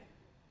within me?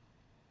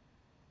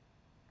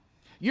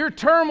 Your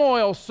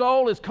turmoil,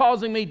 soul, is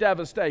causing me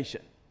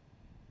devastation.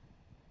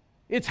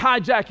 It's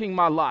hijacking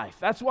my life.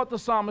 That's what the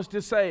psalmist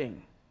is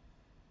saying.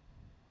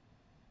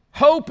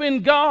 Hope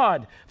in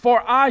God,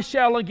 for I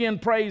shall again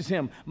praise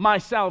him, my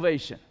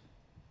salvation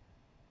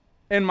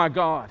and my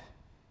God.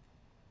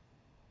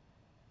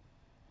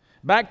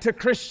 Back to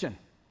Christian.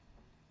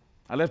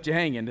 I left you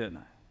hanging, didn't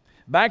I?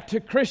 Back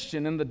to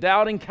Christian in the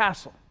Doubting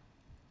Castle.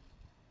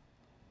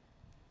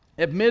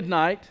 At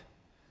midnight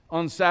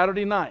on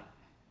Saturday night,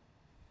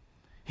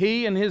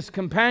 he and his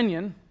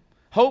companion,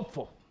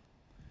 hopeful,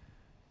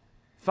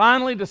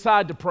 finally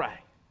decide to pray.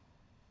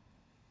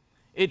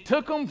 It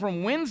took them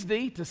from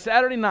Wednesday to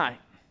Saturday night.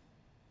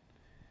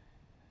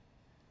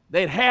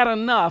 They'd had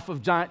enough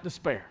of giant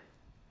despair.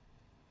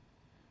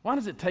 Why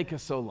does it take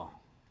us so long?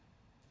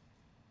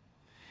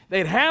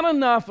 They'd had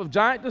enough of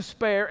giant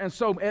despair, and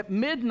so at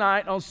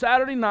midnight on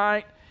Saturday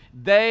night,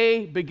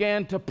 they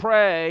began to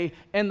pray,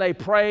 and they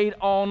prayed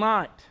all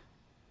night.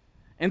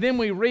 And then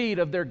we read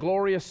of their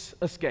glorious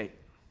escape.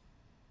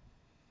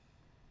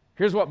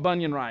 Here's what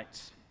Bunyan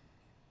writes.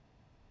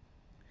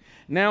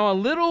 Now, a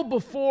little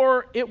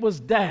before it was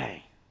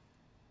day,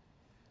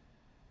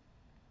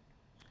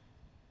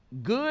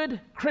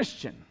 good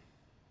Christian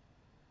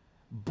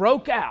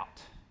broke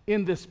out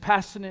in this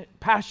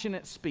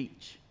passionate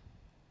speech.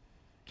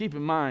 Keep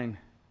in mind,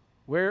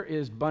 where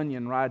is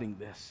Bunyan writing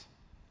this?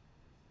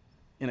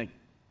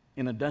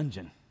 In a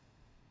dungeon.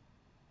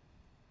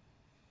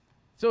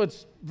 So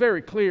it's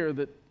very clear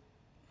that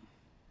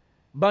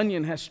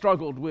Bunyan has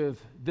struggled with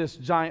this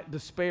giant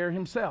despair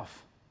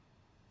himself.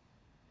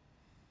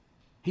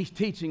 He's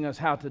teaching us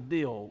how to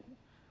deal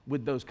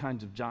with those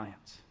kinds of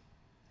giants.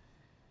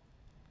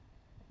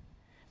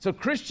 So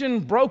Christian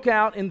broke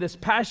out in this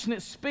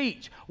passionate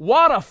speech.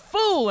 What a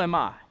fool am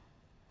I,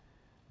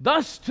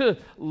 thus to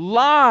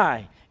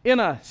lie in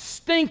a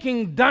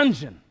stinking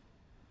dungeon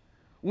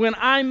when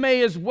I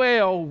may as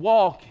well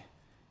walk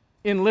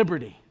in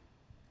liberty.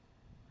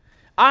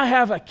 I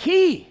have a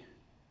key.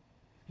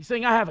 He's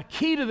saying, I have a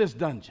key to this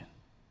dungeon.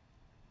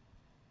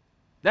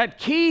 That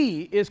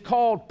key is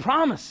called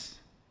promise.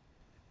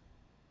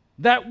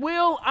 That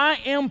will, I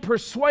am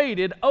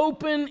persuaded,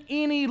 open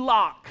any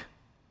lock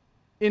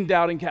in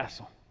Doubting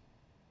Castle.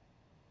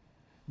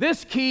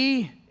 This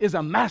key is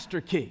a master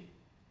key.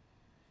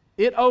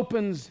 It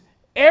opens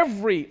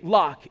every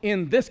lock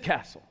in this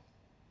castle.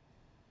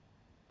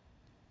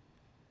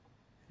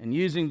 And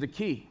using the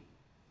key,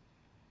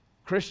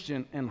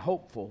 Christian and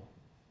hopeful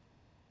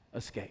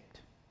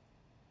escaped.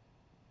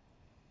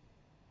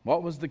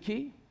 What was the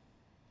key?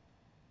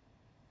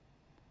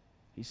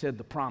 He said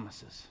the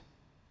promises.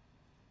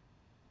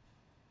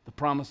 The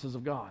promises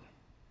of God.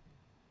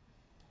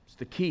 It's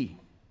the key.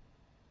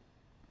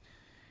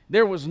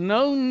 There was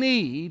no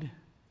need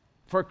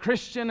for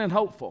Christian and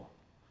hopeful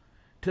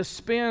to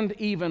spend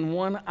even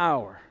 1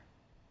 hour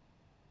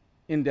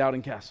in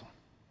Doubting Castle,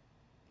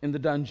 in the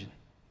dungeon.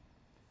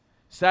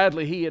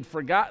 Sadly, he had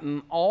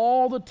forgotten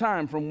all the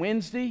time from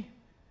Wednesday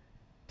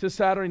to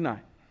Saturday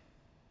night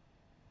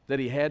that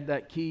he had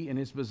that key in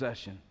his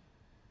possession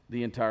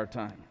the entire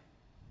time.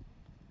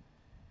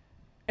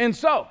 And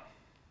so,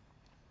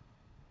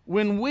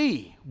 when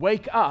we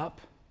wake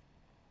up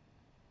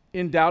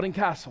in Doubting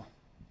Castle,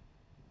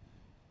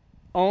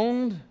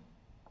 owned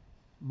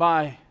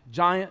by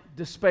giant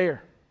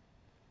despair,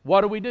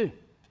 what do we do?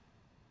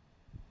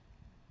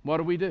 What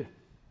do we do?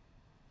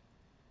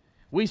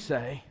 We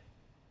say,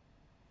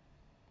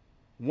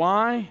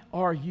 why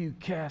are you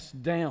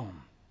cast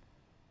down,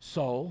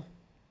 soul?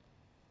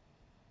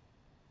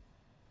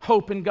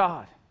 Hope in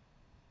God.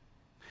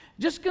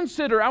 Just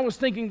consider, I was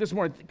thinking this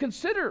morning,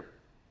 consider,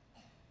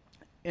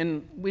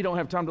 and we don't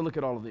have time to look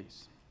at all of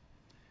these,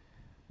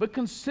 but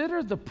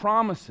consider the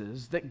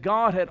promises that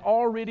God had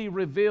already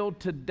revealed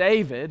to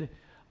David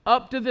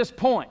up to this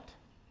point.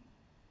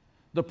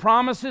 The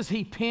promises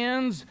he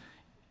pens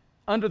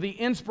under the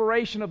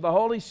inspiration of the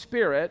Holy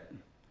Spirit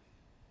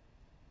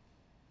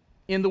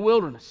in the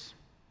wilderness,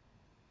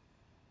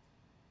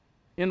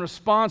 in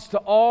response to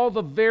all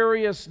the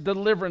various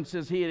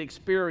deliverances he had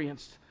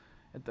experienced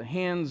at the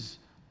hands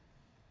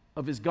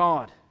of his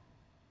God.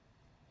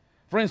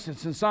 For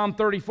instance, in Psalm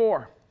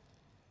 34,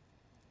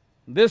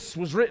 this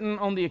was written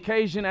on the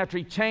occasion after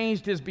he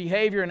changed his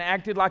behavior and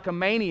acted like a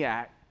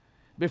maniac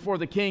before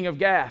the king of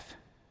Gath.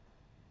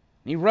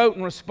 He wrote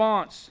in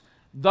response,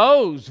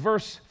 those,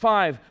 verse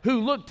 5,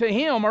 who look to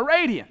him are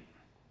radiant,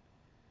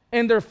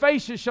 and their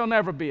faces shall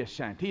never be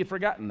ashamed. He had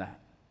forgotten that.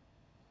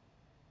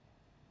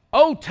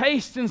 Oh,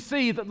 taste and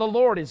see that the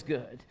Lord is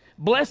good.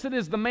 Blessed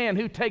is the man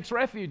who takes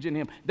refuge in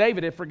him.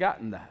 David had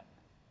forgotten that.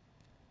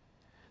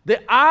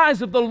 The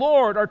eyes of the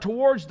Lord are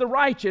towards the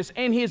righteous,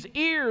 and his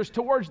ears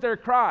towards their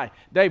cry.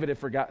 David had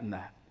forgotten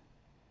that.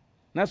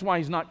 And that's why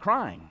he's not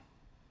crying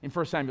in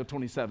 1 Samuel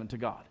 27 to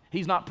God.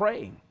 He's not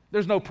praying.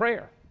 There's no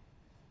prayer.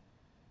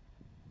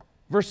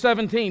 Verse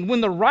 17, when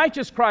the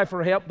righteous cry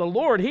for help, the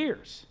Lord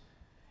hears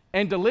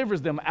and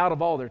delivers them out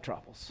of all their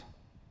troubles.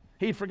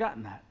 He'd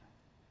forgotten that.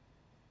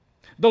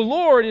 The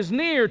Lord is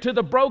near to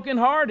the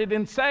brokenhearted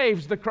and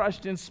saves the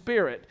crushed in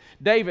spirit.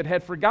 David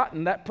had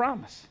forgotten that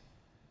promise.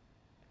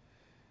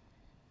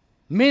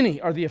 Many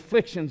are the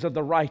afflictions of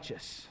the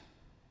righteous.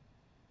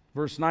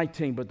 Verse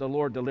 19, but the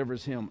Lord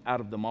delivers him out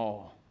of them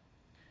all.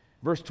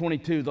 Verse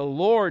 22, the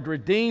Lord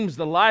redeems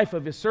the life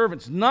of his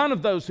servants. None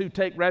of those who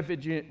take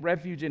refuge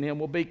in him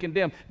will be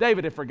condemned.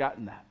 David had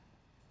forgotten that.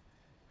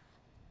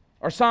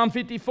 Or Psalm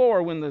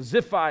 54, when the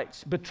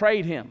Ziphites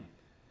betrayed him.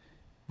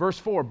 Verse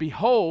 4,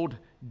 behold,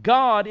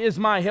 God is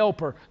my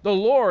helper. The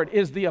Lord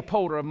is the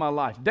upholder of my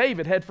life.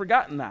 David had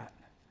forgotten that.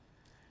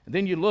 And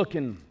then you look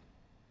in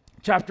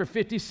chapter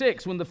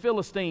 56, when the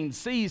Philistines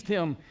seized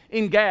him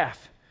in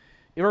Gath.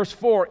 Verse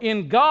 4,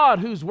 in God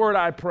whose word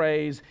I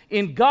praise,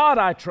 in God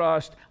I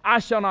trust, I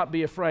shall not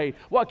be afraid.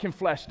 What can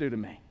flesh do to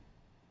me?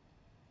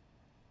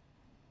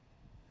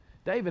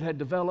 David had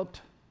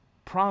developed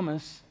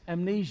promise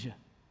amnesia.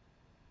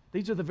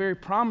 These are the very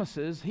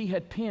promises he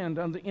had penned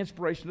under the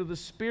inspiration of the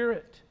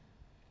Spirit.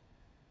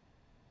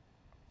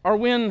 Or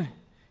when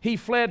he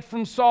fled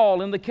from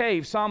Saul in the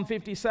cave, Psalm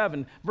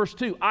 57, verse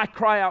 2, I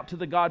cry out to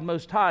the God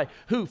Most High,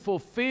 who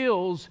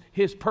fulfills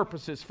his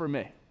purposes for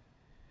me.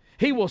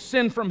 He will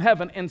send from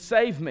heaven and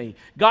save me.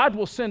 God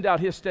will send out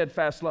his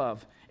steadfast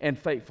love and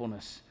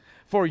faithfulness.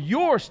 For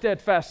your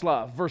steadfast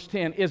love, verse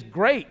 10, is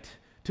great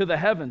to the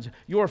heavens,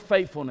 your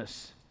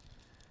faithfulness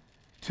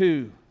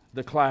to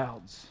the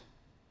clouds.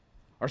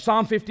 Or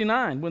Psalm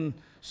 59, when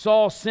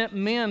Saul sent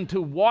men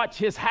to watch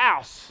his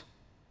house.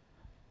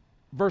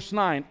 Verse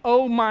 9,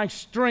 O my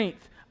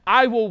strength,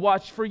 I will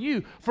watch for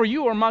you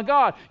are my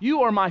God.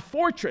 You are my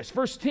fortress.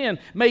 Verse 10,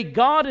 may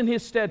God in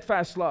his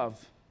steadfast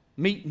love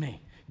meet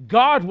me.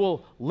 God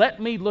will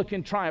let me look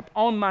in triumph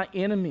on my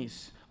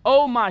enemies.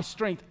 O my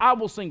strength, I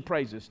will sing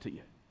praises to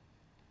you.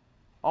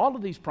 All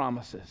of these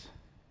promises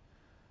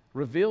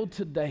revealed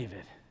to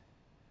David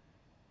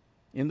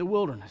in the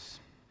wilderness.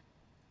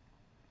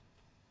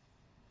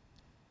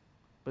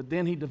 But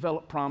then he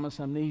developed promise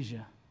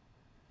amnesia.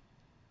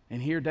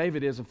 And here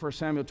David is in 1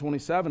 Samuel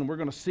 27. We're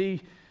going to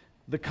see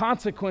the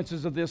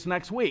consequences of this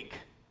next week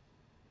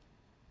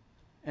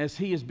as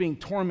he is being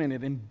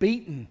tormented and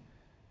beaten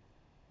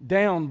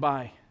down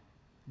by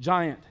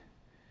giant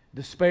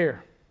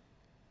despair.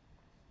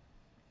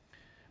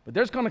 But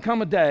there's going to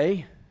come a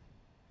day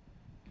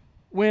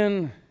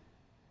when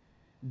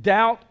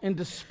doubt and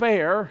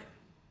despair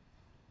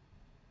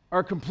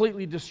are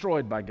completely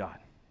destroyed by God.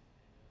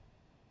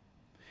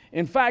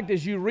 In fact,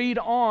 as you read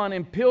on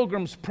in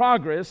Pilgrim's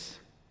Progress,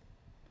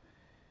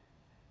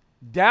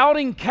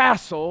 Doubting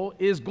Castle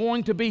is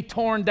going to be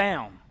torn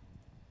down.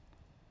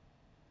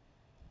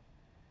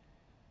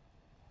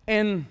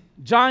 And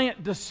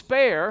giant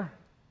despair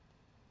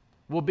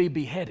will be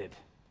beheaded.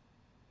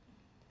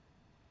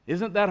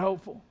 Isn't that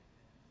hopeful?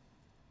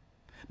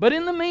 But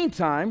in the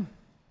meantime,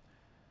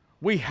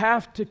 we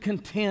have to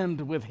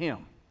contend with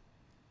him.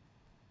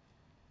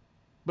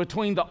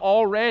 Between the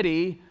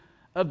already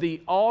of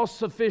the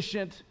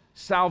all-sufficient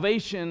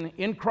salvation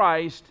in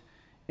Christ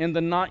and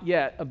the not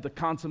yet of the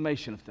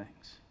consummation of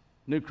things,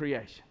 new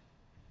creation.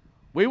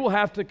 We will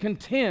have to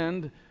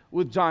contend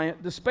with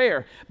giant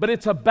despair. But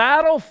it's a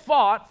battle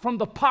fought from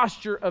the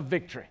posture of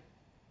victory.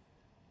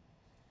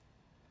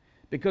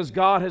 Because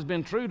God has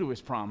been true to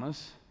his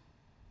promise,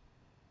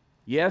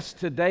 yes,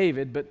 to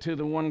David, but to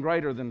the one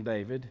greater than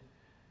David,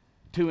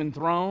 to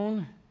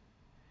enthrone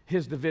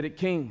his Davidic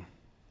king.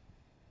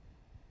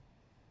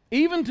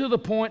 Even to the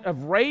point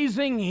of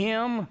raising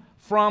him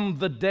from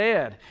the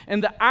dead.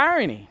 And the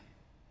irony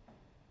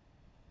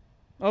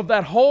of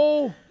that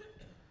whole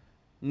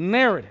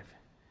narrative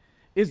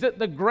is that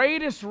the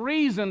greatest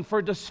reason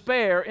for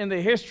despair in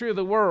the history of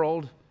the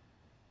world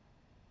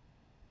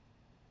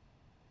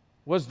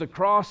was the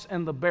cross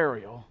and the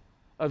burial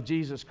of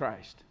Jesus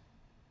Christ.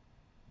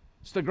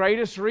 It's the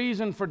greatest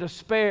reason for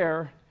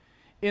despair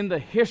in the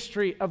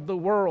history of the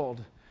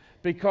world,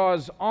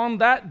 because on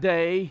that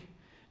day,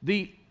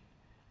 the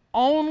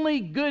only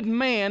good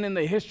man in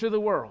the history of the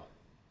world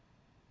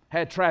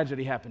had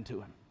tragedy happen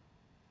to him.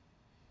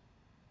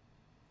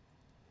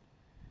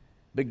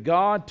 But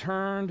God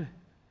turned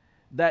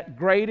that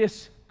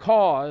greatest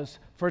cause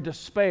for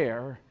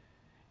despair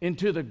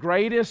into the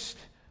greatest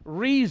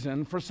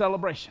reason for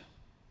celebration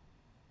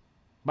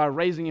by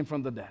raising him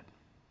from the dead.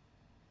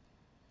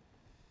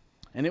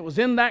 And it was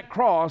in that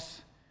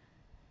cross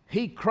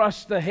he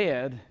crushed the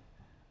head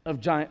of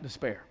giant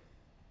despair.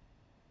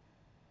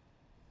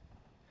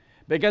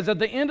 Because at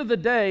the end of the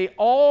day,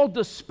 all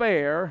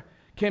despair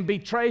can be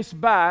traced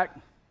back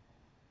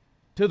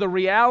to the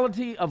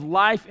reality of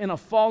life in a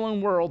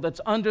fallen world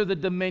that's under the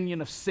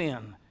dominion of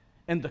sin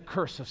and the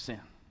curse of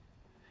sin.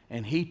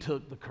 And he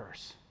took the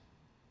curse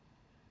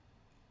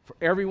for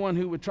everyone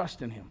who would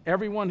trust in him,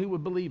 everyone who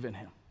would believe in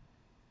him.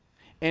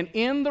 And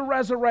in the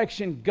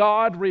resurrection,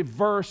 God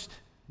reversed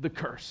the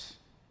curse.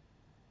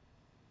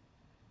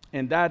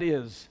 And that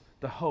is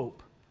the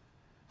hope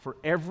for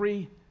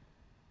every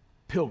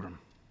pilgrim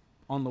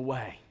on the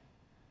way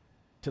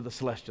to the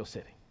celestial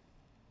city.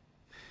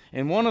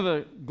 And one of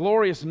the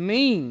glorious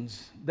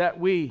means that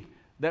we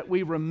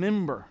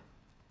remember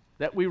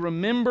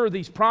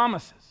these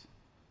promises,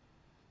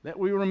 that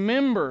we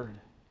remember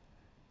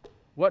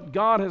what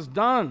God has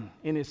done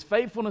in his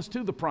faithfulness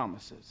to the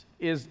promises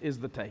is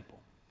the table.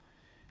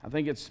 I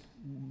think it's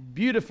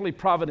beautifully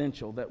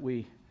providential that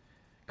we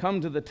come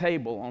to the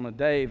table on a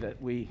day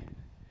that we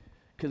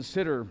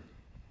consider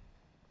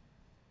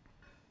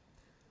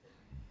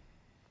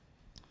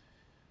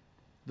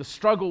the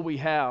struggle we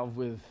have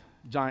with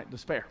giant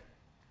despair.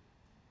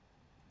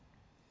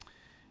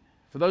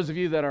 For those of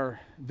you that are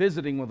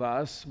visiting with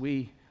us,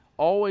 we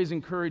always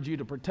encourage you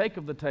to partake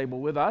of the table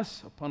with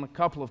us upon a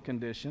couple of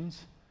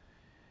conditions: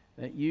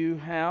 that you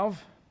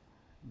have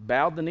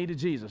bowed the knee to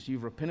Jesus,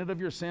 you've repented of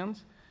your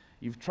sins,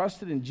 you've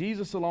trusted in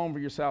Jesus alone for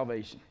your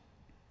salvation.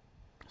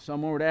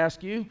 Someone would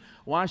ask you,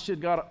 why should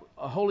God,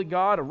 a holy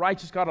God, a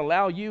righteous God,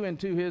 allow you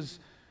into his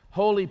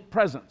holy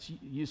presence?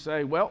 You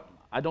say, well,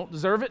 I don't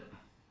deserve it.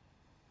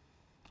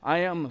 I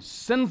am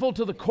sinful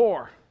to the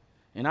core,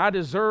 and I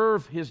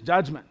deserve his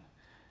judgment.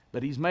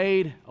 But he's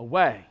made a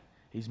way.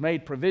 He's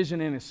made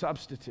provision in his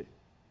substitute,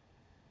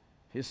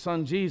 his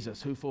son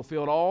Jesus, who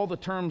fulfilled all the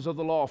terms of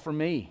the law for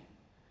me,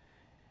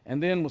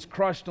 and then was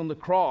crushed on the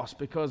cross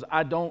because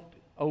I don't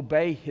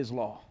obey his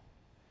law.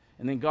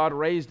 And then God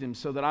raised him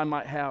so that I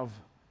might have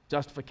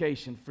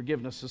justification,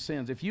 forgiveness of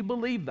sins. If you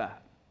believe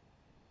that,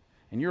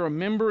 and you're a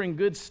member in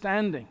good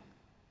standing,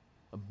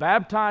 a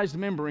baptized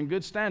member in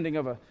good standing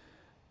of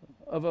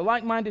a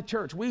like-minded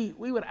church, we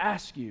would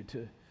ask you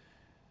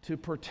to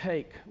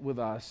partake with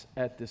us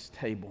at this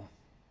table.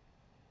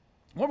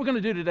 What we're going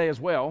to do today as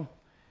well,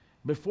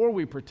 before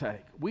we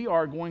partake, we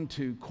are going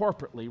to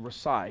corporately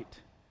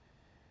recite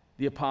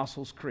the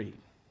Apostles' Creed.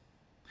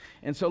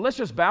 And so let's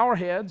just bow our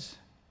heads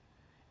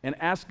and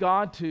ask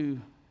God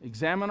to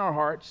examine our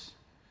hearts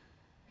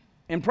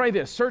and pray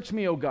this: search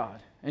me, O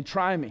God, and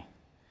try me,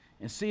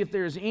 and see if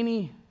there is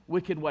any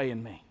wicked way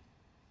in me.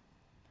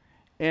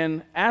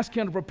 And ask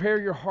Him to prepare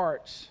your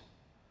hearts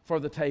for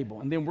the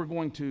table. And then we're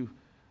going to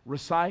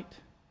recite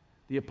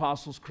the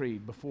Apostles'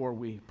 Creed before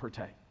we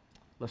partake.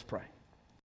 Let's pray.